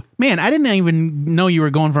 book 2. Man, I didn't even know you were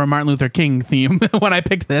going for a Martin Luther King theme when I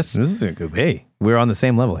picked this. This is a good. Hey, we're on the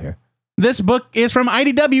same level here. This book is from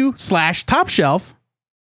IDW / Top Shelf,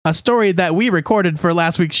 a story that we recorded for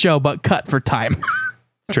last week's show but cut for time.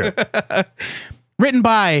 True. Written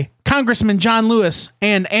by Congressman John Lewis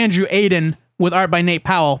and Andrew Aiden with art by Nate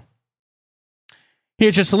Powell.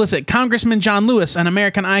 Here's your solicit. Congressman John Lewis, an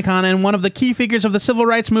American icon and one of the key figures of the civil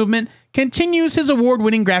rights movement, continues his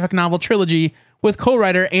award-winning graphic novel trilogy with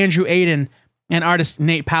co-writer Andrew Aiden and artist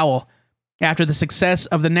Nate Powell. After the success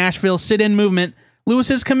of the Nashville sit-in movement,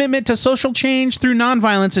 Lewis's commitment to social change through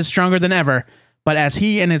nonviolence is stronger than ever. But as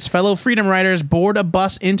he and his fellow freedom riders board a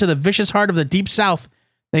bus into the vicious heart of the Deep South,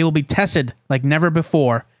 they will be tested like never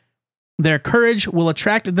before. Their courage will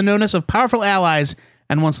attract the notice of powerful allies,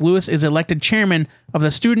 and once Lewis is elected chairman of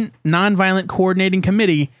the Student Nonviolent Coordinating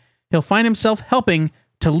Committee, he'll find himself helping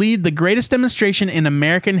to lead the greatest demonstration in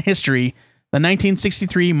American history, the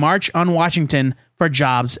 1963 March on Washington for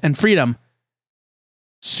Jobs and Freedom.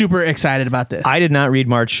 Super excited about this. I did not read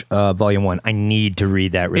March Volume 1. I need to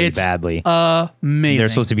read that really badly. Amazing. They're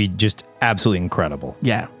supposed to be just absolutely incredible.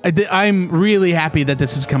 Yeah. I'm really happy that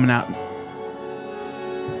this is coming out.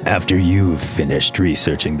 After you've finished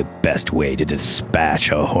researching the best way to dispatch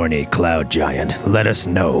a horny cloud giant, let us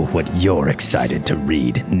know what you're excited to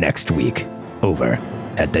read next week over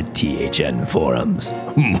at the THN forums. I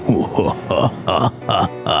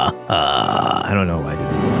don't know why I did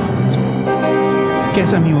that.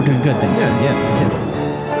 Guess I mean we're doing good things. Yeah.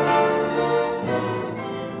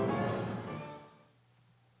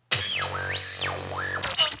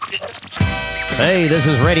 Hey, this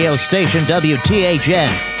is radio station WTHN.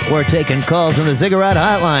 We're taking calls on the Ziggurat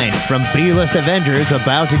Hotline from B-list Avengers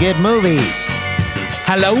about to get movies.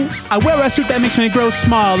 Hello? I wear a suit that makes me grow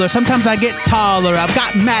smaller. Sometimes I get taller. I've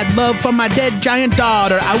got mad love for my dead giant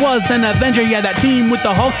daughter. I was an Avenger, yeah, that team with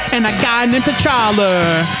the Hulk, and a guy named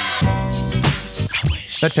T'Challa.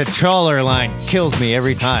 The T'Challa line kills me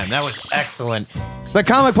every time. That was excellent. The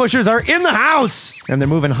comic pushers are in the house, and they're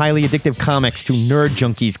moving highly addictive comics to nerd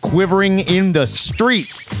junkies quivering in the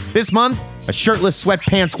streets. This month, A shirtless,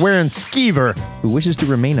 sweatpants-wearing skeever who wishes to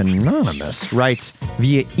remain anonymous writes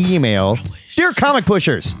via email, Dear Comic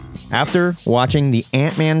Pushers, after watching the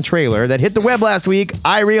Ant-Man trailer that hit the web last week,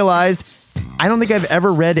 I realized I don't think I've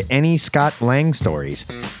ever read any Scott Lang stories.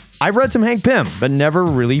 I've read some Hank Pym, but never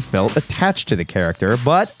really felt attached to the character,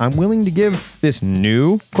 but I'm willing to give this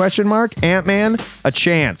new, Ant-Man, a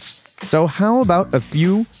chance. So how about a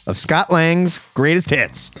few of Scott Lang's greatest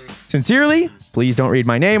hits? Sincerely, please don't read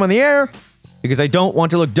my name on the air, because I don't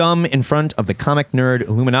want to look dumb in front of the comic nerd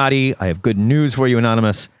Illuminati. I have good news for you,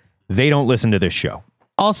 Anonymous. They don't listen to this show.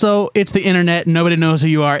 Also, it's the internet. Nobody knows who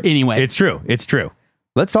you are anyway. It's true. It's true.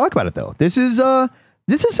 Let's talk about it, though. This is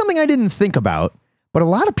something I didn't think about, but a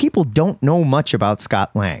lot of people don't know much about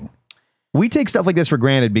Scott Lang. We take stuff like this for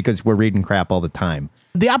granted because we're reading crap all the time.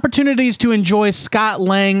 The opportunities to enjoy Scott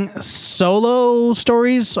Lang solo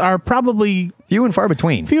stories are probably few and far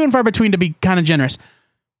between. Few and far between, to be kind of generous.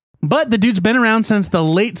 But the dude's been around since the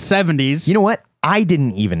late 70s. You know what? I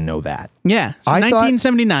didn't even know that. Yeah, so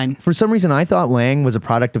 1979. For some reason, I thought Lang was a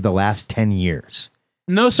product of the last 10 years.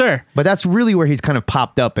 No, sir. But that's really where he's kind of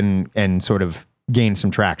popped up and sort of gained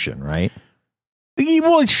some traction, right?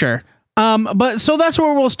 Well, sure. But so that's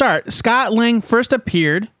where we'll start. Scott Lang first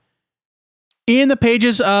appeared in the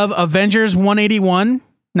pages of Avengers 181,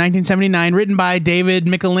 1979, written by David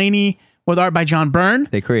Michelinie with art by John Byrne.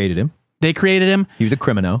 They created him. He was a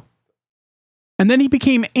criminal. And then he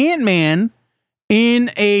became Ant-Man in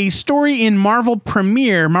a story in Marvel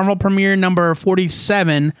Premiere number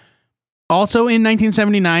 47, also in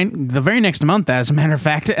 1979, the very next month, as a matter of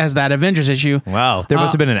fact, as that Avengers issue. Wow, there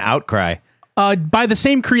must have been an outcry. By the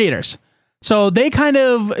same creators. So they kind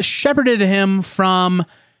of shepherded him from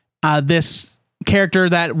this character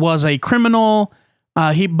that was a criminal,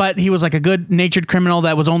 but he was like a good-natured criminal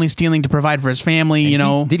that was only stealing to provide for his family,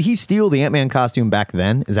 Did he steal the Ant-Man costume back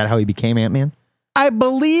then? Is that how he became Ant-Man? I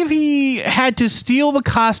believe he had to steal the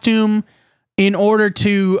costume in order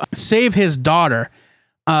to save his daughter.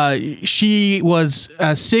 She was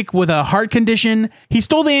sick with a heart condition. He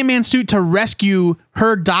stole the Ant-Man suit to rescue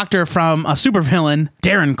her doctor from a supervillain,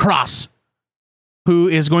 Darren Cross, who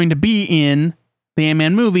is going to be in the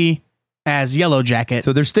Ant-Man movie as Yellow Jacket.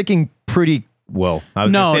 So they're sticking pretty well. I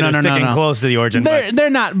was going to say they're sticking close to the origin. They're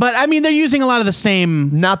not, but I mean, they're using a lot of the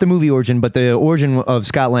same. Not the movie origin, but the origin of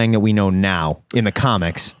Scott Lang that we know now in the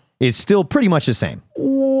comics is still pretty much the same.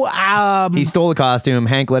 He stole the costume.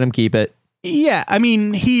 Hank let him keep it. Yeah, I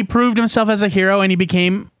mean, he proved himself as a hero, and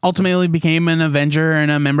he ultimately became an Avenger and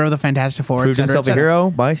a member of the Fantastic Four. Proved himself a hero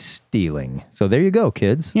by stealing. So there you go,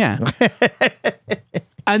 kids. Yeah.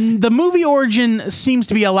 And the movie origin seems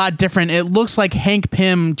to be a lot different. It looks like Hank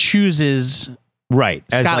Pym chooses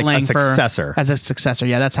Scott Lang a successor. as a successor.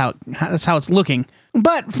 Yeah, that's how it's looking.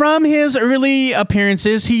 But from his early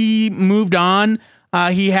appearances, he moved on.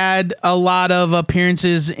 He had a lot of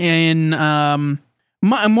appearances in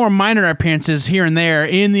more minor appearances here and there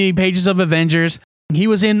in the pages of Avengers. He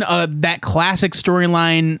was in that classic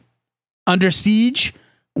storyline Under Siege,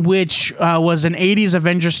 which was an 80s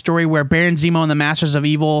Avengers story where Baron Zemo and the Masters of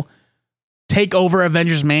Evil take over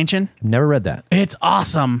Avengers Mansion. Never read that. It's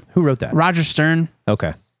awesome. Who wrote that? Roger Stern.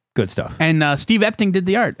 Okay. Good stuff. And Steve Epting did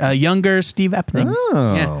the art. Younger Steve Epting.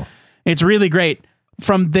 Oh. Yeah. It's really great.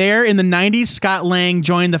 From there, in the 90s, Scott Lang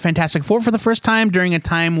joined the Fantastic Four for the first time during a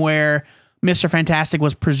time where Mr. Fantastic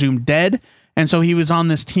was presumed dead. And so he was on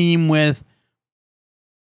this team with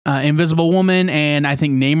Invisible Woman, and I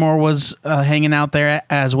think Namor was hanging out there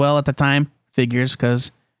as well at the time. Figures,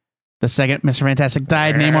 because the second Mr. Fantastic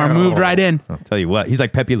died, Namor moved right in. I'll tell you what, he's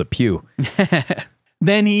like Pepe Le Pew.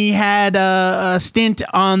 Then he had a stint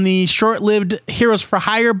on the short-lived Heroes for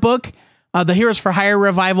Hire book, the Heroes for Hire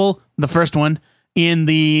revival, the first one, in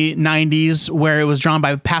the 90s, where it was drawn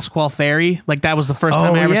by Pasquale Ferry. Like, that was the first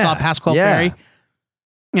time I ever saw Pasquale Ferry.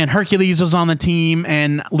 And Hercules was on the team,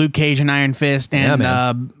 and Luke Cage and Iron Fist, and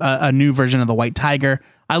a new version of the White Tiger.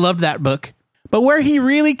 I loved that book. But where he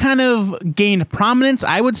really kind of gained prominence,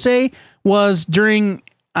 I would say, was during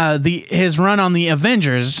his run on the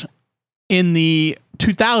Avengers in the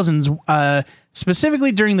 2000s,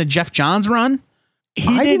 specifically during the Jeff Johns run.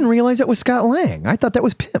 I didn't realize that was Scott Lang. I thought that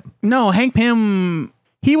was Pym. No, Hank Pym.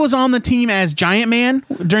 He was on the team as Giant Man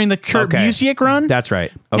during the Kurt Busiek run. That's right.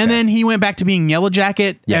 Okay. And then he went back to being Yellow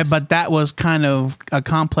Jacket. Yes. But that was kind of a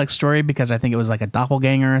complex story because I think it was like a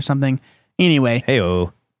doppelganger or something. Anyway.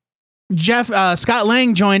 Hey-oh. Scott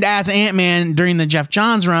Lang joined as Ant-Man during the Jeff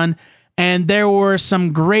Johns run. And there were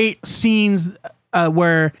some great scenes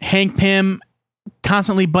where Hank Pym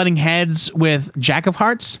constantly butting heads with Jack of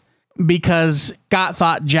Hearts, because Scott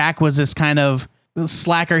thought Jack was this kind of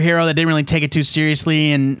slacker hero that didn't really take it too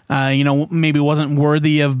seriously and, maybe wasn't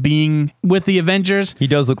worthy of being with the Avengers. He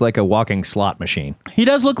does look like a walking slot machine. He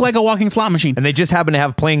does look like a walking slot machine. And they just happen to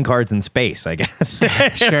have playing cards in space, I guess.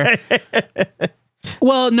 Sure.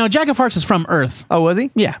 Well, no, Jack of Hearts is from Earth. Oh, was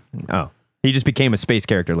he? Yeah. Oh, he just became a space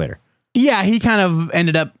character later. Yeah, he kind of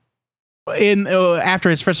ended up after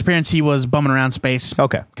his first appearance, he was bumming around space.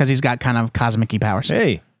 Okay. Because he's got kind of cosmic-y powers.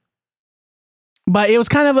 Hey. But it was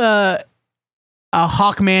kind of a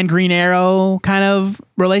Hawkman Green Arrow kind of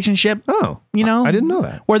relationship. Oh. I didn't know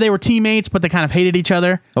that. Where they were teammates, but they kind of hated each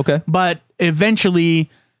other. Okay. But eventually,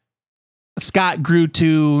 Scott grew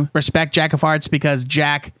to respect Jack of Hearts because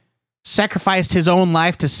Jack sacrificed his own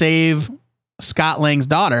life to save Scott Lang's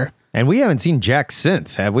daughter. And we haven't seen Jack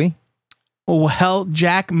since, have we? Well,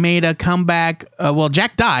 Jack made a comeback.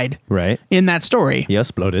 Jack died. Right. In that story. He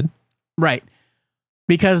exploded. Right.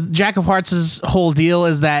 Because Jack of Hearts' whole deal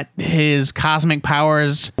is that his cosmic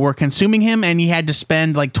powers were consuming him and he had to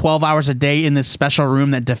spend like 12 hours a day in this special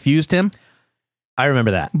room that diffused him. I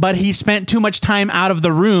remember that. But he spent too much time out of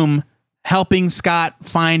the room helping Scott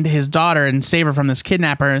find his daughter and save her from this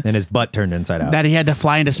kidnapper. And his butt turned inside out. That he had to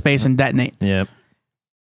fly into space and detonate. Yep.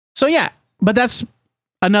 So yeah, but that's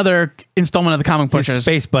another installment of the Comic Pushers. His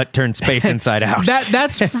space butt turned space inside out.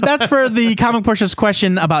 That's for the Comic Pushers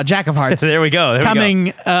question about Jack of Hearts. There we go.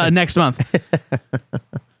 Coming next month.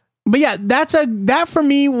 But yeah, that for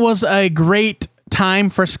me was a great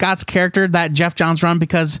time for Scott's character, that Jeff Johns run,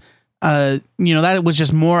 because that was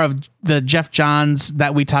just more of the Jeff Johns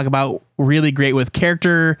that we talk about, really great with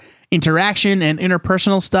character interaction and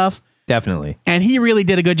interpersonal stuff. Definitely. And he really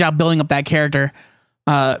did a good job building up that character.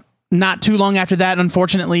 Not too long after that,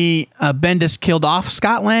 unfortunately, Bendis killed off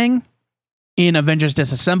Scott Lang in Avengers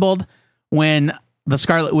Disassembled when the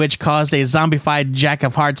Scarlet Witch caused a zombified Jack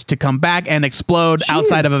of Hearts to come back and explode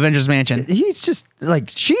outside of Avengers Mansion. He's just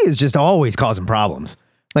like, she is just always causing problems.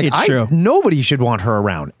 Like, it's true. Nobody should want her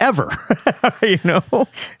around ever.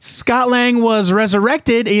 Scott Lang was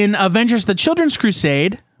resurrected in Avengers: The Children's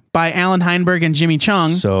Crusade by Alan Heinberg and Jimmy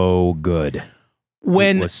Chung. So good.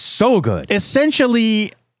 It was so good.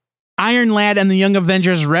 Essentially, Iron Lad and the Young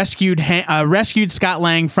Avengers rescued Scott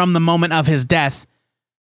Lang from the moment of his death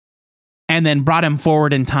and then brought him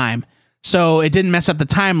forward in time. So it didn't mess up the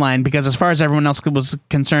timeline because as far as everyone else was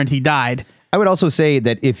concerned, he died. I would also say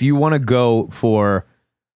that if you want to go for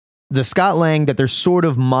the Scott Lang that they're sort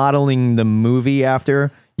of modeling the movie after,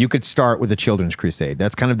 you could start with the Children's Crusade.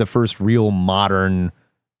 That's kind of the first real modern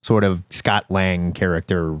sort of Scott Lang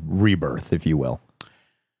character rebirth, if you will.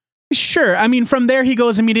 Sure. I mean, from there, he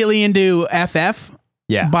goes immediately into FF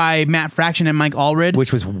by Matt Fraction and Mike Allred.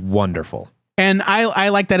 Which was wonderful. And I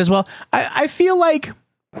like that as well. I feel like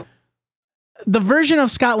the version of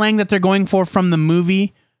Scott Lang that they're going for from the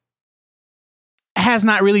movie has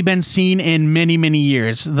not really been seen in many, many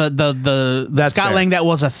years. The Scott fair. Lang that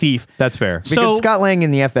was a thief. That's fair. Because Scott Lang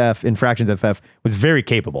in the FF, in Fractions FF, was very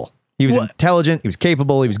capable. He was intelligent. He was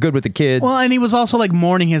capable. He was good with the kids. Well, and he was also like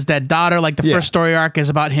mourning his dead daughter. Like the first story arc is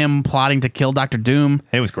about him plotting to kill Dr. Doom.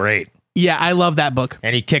 It was great. Yeah, I love that book.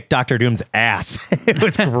 And he kicked Dr. Doom's ass. It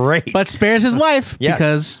was great. But spares his life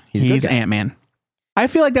because he's a good guy. Ant-Man. I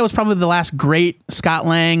feel like that was probably the last great Scott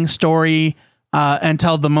Lang story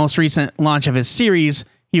until the most recent launch of his series.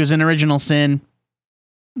 He was in Original Sin.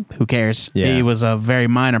 Who cares? Yeah. He was a very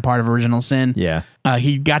minor part of Original Sin. Yeah.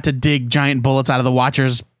 He got to dig giant bullets out of the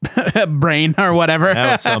Watcher's brain or whatever.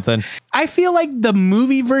 That was something. I feel like the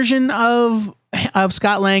movie version of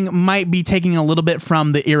Scott Lang might be taking a little bit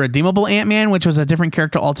from the Irredeemable Ant-Man, which was a different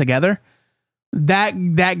character altogether. That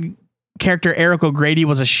character, Eric O'Grady,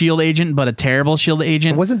 was a S.H.I.E.L.D. agent, but a terrible S.H.I.E.L.D.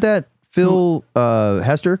 agent. Wasn't that Phil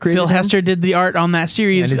Hester created Phil him? Hester did the art on that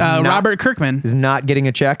series. Robert Kirkman is not getting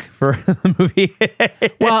a check for the movie.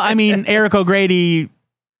 Well, I mean, Eric O'Grady,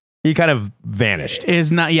 he kind of vanished.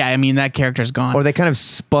 Is not. Yeah, I mean, that character's gone. Or they kind of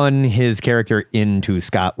spun his character into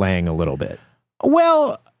Scott Lang a little bit.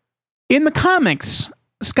 Well, in the comics,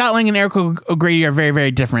 Scott Lang and Eric O'Grady are very,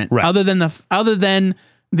 very different. Right. Other than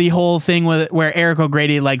the whole thing where Eric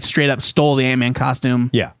O'Grady like straight up stole the Ant-Man costume.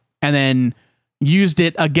 Yeah. And then used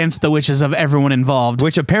it against the wishes of everyone involved.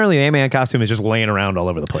 Which apparently the Ant-Man costume is just laying around all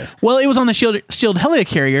over the place. Well, it was on the S.H.I.E.L.D.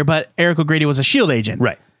 helicarrier, but Eric O'Grady was a S.H.I.E.L.D. agent.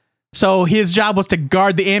 Right. So his job was to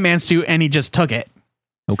guard the Ant-Man suit, and he just took it.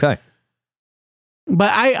 Okay.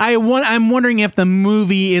 But I'm wondering if the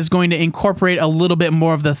movie is going to incorporate a little bit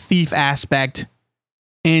more of the thief aspect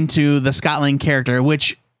into the Scott Lang character,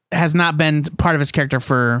 which has not been part of his character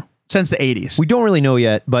since the 80s. We don't really know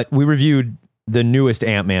yet, but we reviewed the newest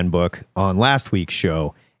Ant-Man book on last week's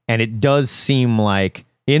show, and it does seem like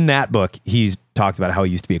in that book he's talks about how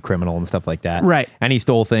he used to be a criminal and stuff like that. Right. And he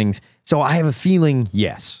stole things. So I have a feeling,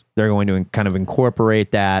 yes, they're going to kind of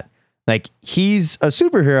incorporate that. Like, he's a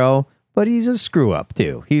superhero, but he's a screw up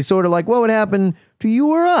too. He's sort of like, what would happen to you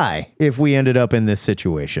or I if we ended up in this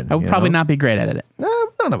situation? I would probably not be great at it.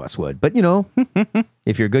 None of us would. But,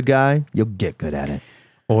 if you're a good guy, you'll get good at it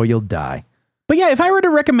or you'll die. But yeah, if I were to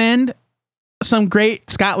recommend some great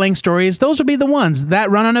Scott Lang stories, those would be the ones. That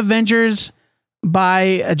run on Avengers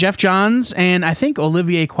by Jeff Johns, and I think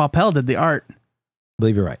Olivier Coipel did the art. I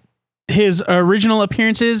believe you're right. His original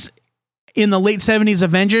appearances in the late 70s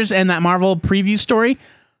Avengers and that Marvel preview story,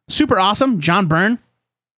 super awesome. John Byrne,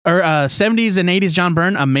 or 70s and 80s John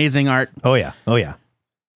Byrne, amazing art. Oh yeah.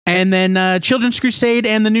 And then Children's Crusade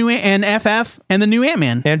and the new FF and the new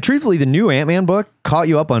Ant-Man. And truthfully, the new Ant-Man book caught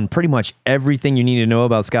you up on pretty much everything you need to know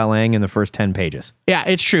about Scott Lang in the first 10 pages. Yeah,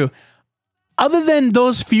 it's true. Other than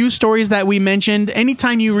those few stories that we mentioned,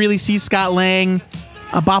 anytime you really see Scott Lang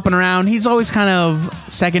bopping around, he's always kind of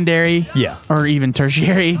secondary. Yeah. Or even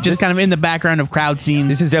tertiary, just kind of in the background of crowd scenes.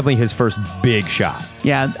 This is definitely his first big shot.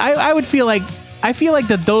 Yeah, I feel like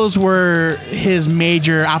that those were his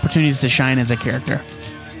major opportunities to shine as a character.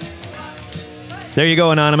 There you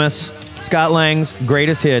go, Anonymous. Scott Lang's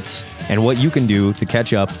greatest hits and what you can do to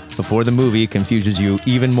catch up before the movie confuses you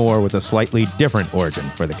even more with a slightly different origin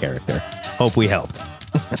for the character. Hope we helped.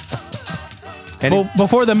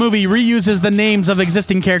 Before the movie reuses the names of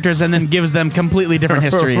existing characters and then gives them completely different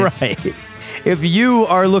histories. Right. If you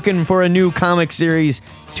are looking for a new comic series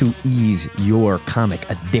to ease your comic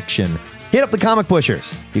addiction, hit up the Comic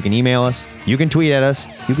Pushers. You can email us, you can tweet at us,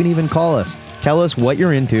 you can even call us. Tell us what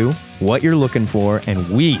you're into, what you're looking for, and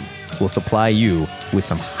we will supply you with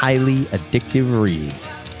some highly addictive reads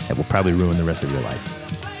that will probably ruin the rest of your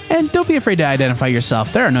life. And don't be afraid to identify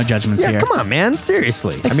yourself. There are no judgments here. Yeah, come on, man.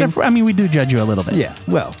 Seriously. I mean, we do judge you a little bit. Yeah,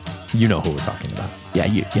 well, you know who we're talking about. Yeah,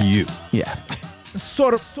 you. Yeah. You. Yeah.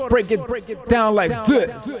 Sort of break it down like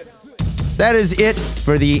this. That is it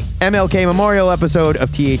for the MLK Memorial episode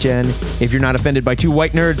of THN. If you're not offended by two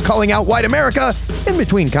white nerds calling out white America in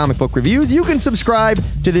between comic book reviews, you can subscribe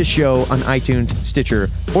to this show on iTunes, Stitcher,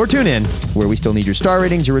 or TuneIn, where we still need your star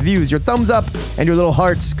ratings, your reviews, your thumbs up, and your little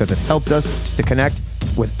hearts, because it helps us to connect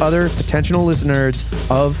with other potential listeners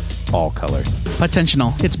of all colors.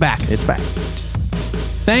 Potential. It's back. It's back.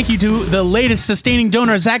 Thank you to the latest sustaining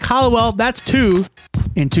donor, Zach Hollowell. That's 2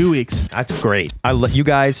 in 2 weeks. That's great. You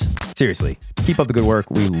guys, seriously, keep up the good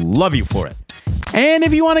work. We love you for it. And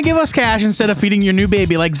if you want to give us cash instead of feeding your new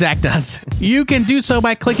baby like Zach does, you can do so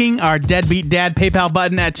by clicking our Deadbeat Dad PayPal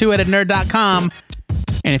button at twoheadednerd.com.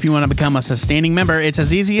 And if you want to become a sustaining member, it's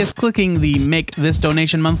as easy as clicking the Make This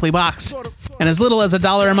Donation Monthly box. And as little as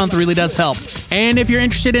 $1 a month really does help. And if you're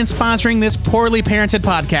interested in sponsoring this poorly parented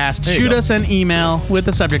podcast, shoot us an email with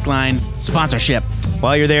the subject line, sponsorship.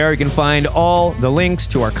 While you're there, you can find all the links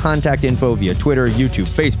to our contact info via Twitter, YouTube,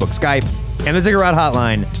 Facebook, Skype, and the Ziggurat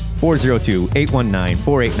hotline,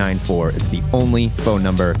 402-819-4894. It's the only phone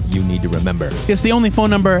number you need to remember. It's the only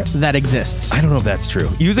phone number that exists. I don't know if that's true.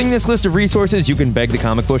 Using this list of resources, you can beg the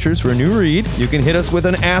Comic Pushers for a new read. You can hit us with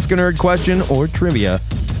an Ask a Nerd question or trivia.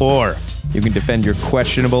 Or you can defend your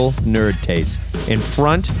questionable nerd tastes in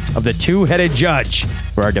front of the two-headed judge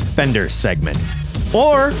for our Defenders segment.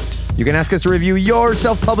 Or you can ask us to review your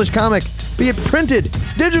self-published comic, be it printed,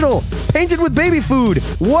 digital, painted with baby food,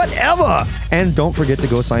 whatever. And don't forget to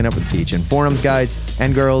go sign up with the THN forums, guys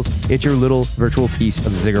and girls. It's your little virtual piece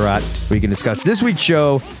of the Ziggurat where you can discuss this week's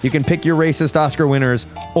show, you can pick your racist Oscar winners,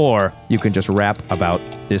 or you can just rap about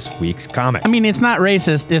this week's comic. I mean, it's not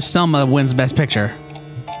racist if Selma wins Best Picture.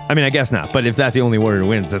 I mean, I guess not, but if that's the only word it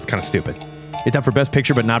wins, that's kind of stupid. It's up for Best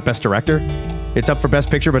Picture, but not Best Director. It's up for Best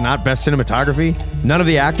Picture, but not Best Cinematography. None of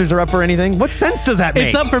the actors are up for anything. What sense does that make?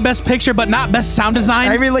 It's up for Best Picture, but not Best Sound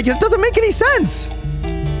Design. I mean, like, it doesn't make any sense.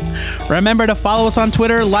 Remember to follow us on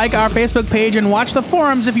Twitter, like our Facebook page, and watch the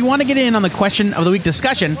forums if you want to get in on the Question of the Week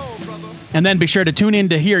discussion. And then be sure to tune in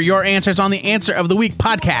to hear your answers on the Answer of the Week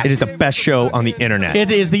podcast. It is the best show on the internet. It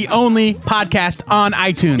is the only podcast on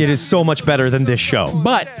iTunes. It is so much better than this show.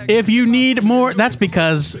 But if you need more, that's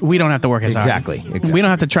because we don't have to work as hard. Exactly. We don't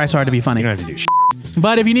have to try so hard to be funny. You don't have to do shit.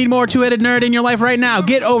 But if you need more Two-Headed Nerd in your life right now,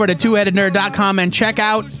 get over to twoheadednerd.com and check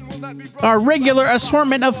out our regular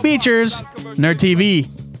assortment of features. Nerd TV,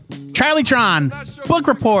 Charlietron, Book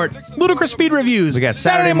Report, Ludicrous Speed Reviews, we got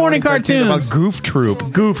Saturday morning cartoons. About Goof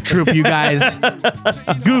Troop. Goof Troop, you guys.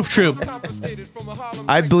 Goof Troop.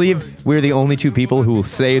 I believe we're the only two people who will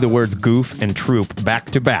say the words goof and troop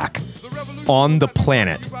back to back on the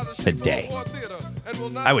planet today.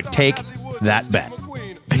 I would take that bet.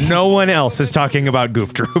 no one else is talking about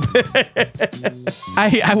Goof Troop.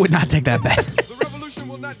 I would not take that bet.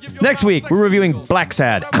 Next week, we're reviewing Black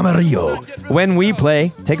Sad Amarillo. When we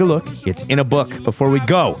play, take a look. It's in a book. Before we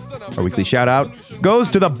go, our weekly shout out goes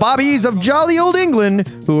to the Bobbies of jolly old England,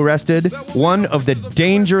 who arrested one of the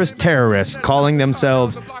dangerous terrorists calling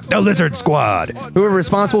themselves the Lizard Squad, who were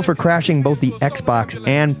responsible for crashing both the Xbox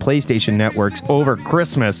and PlayStation networks over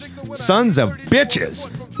Christmas. Sons of bitches.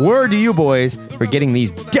 Word to you boys for getting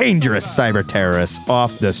these dangerous cyber terrorists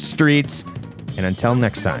off the streets. And until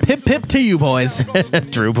next time, Pip pip to you, boys.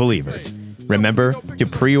 true believers, remember to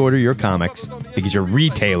pre-order your comics because your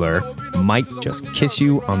retailer might just kiss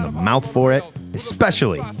you on the mouth for it,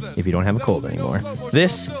 especially if you don't have a cold anymore.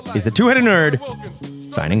 This is the Two-Headed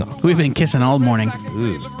Nerd signing off. We've been kissing all morning.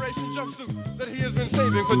 Ooh. That he has been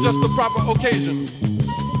saving for just the proper occasion.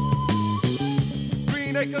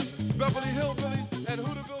 Green Acres, Beverly Hillbillies, and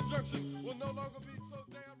Hooterville.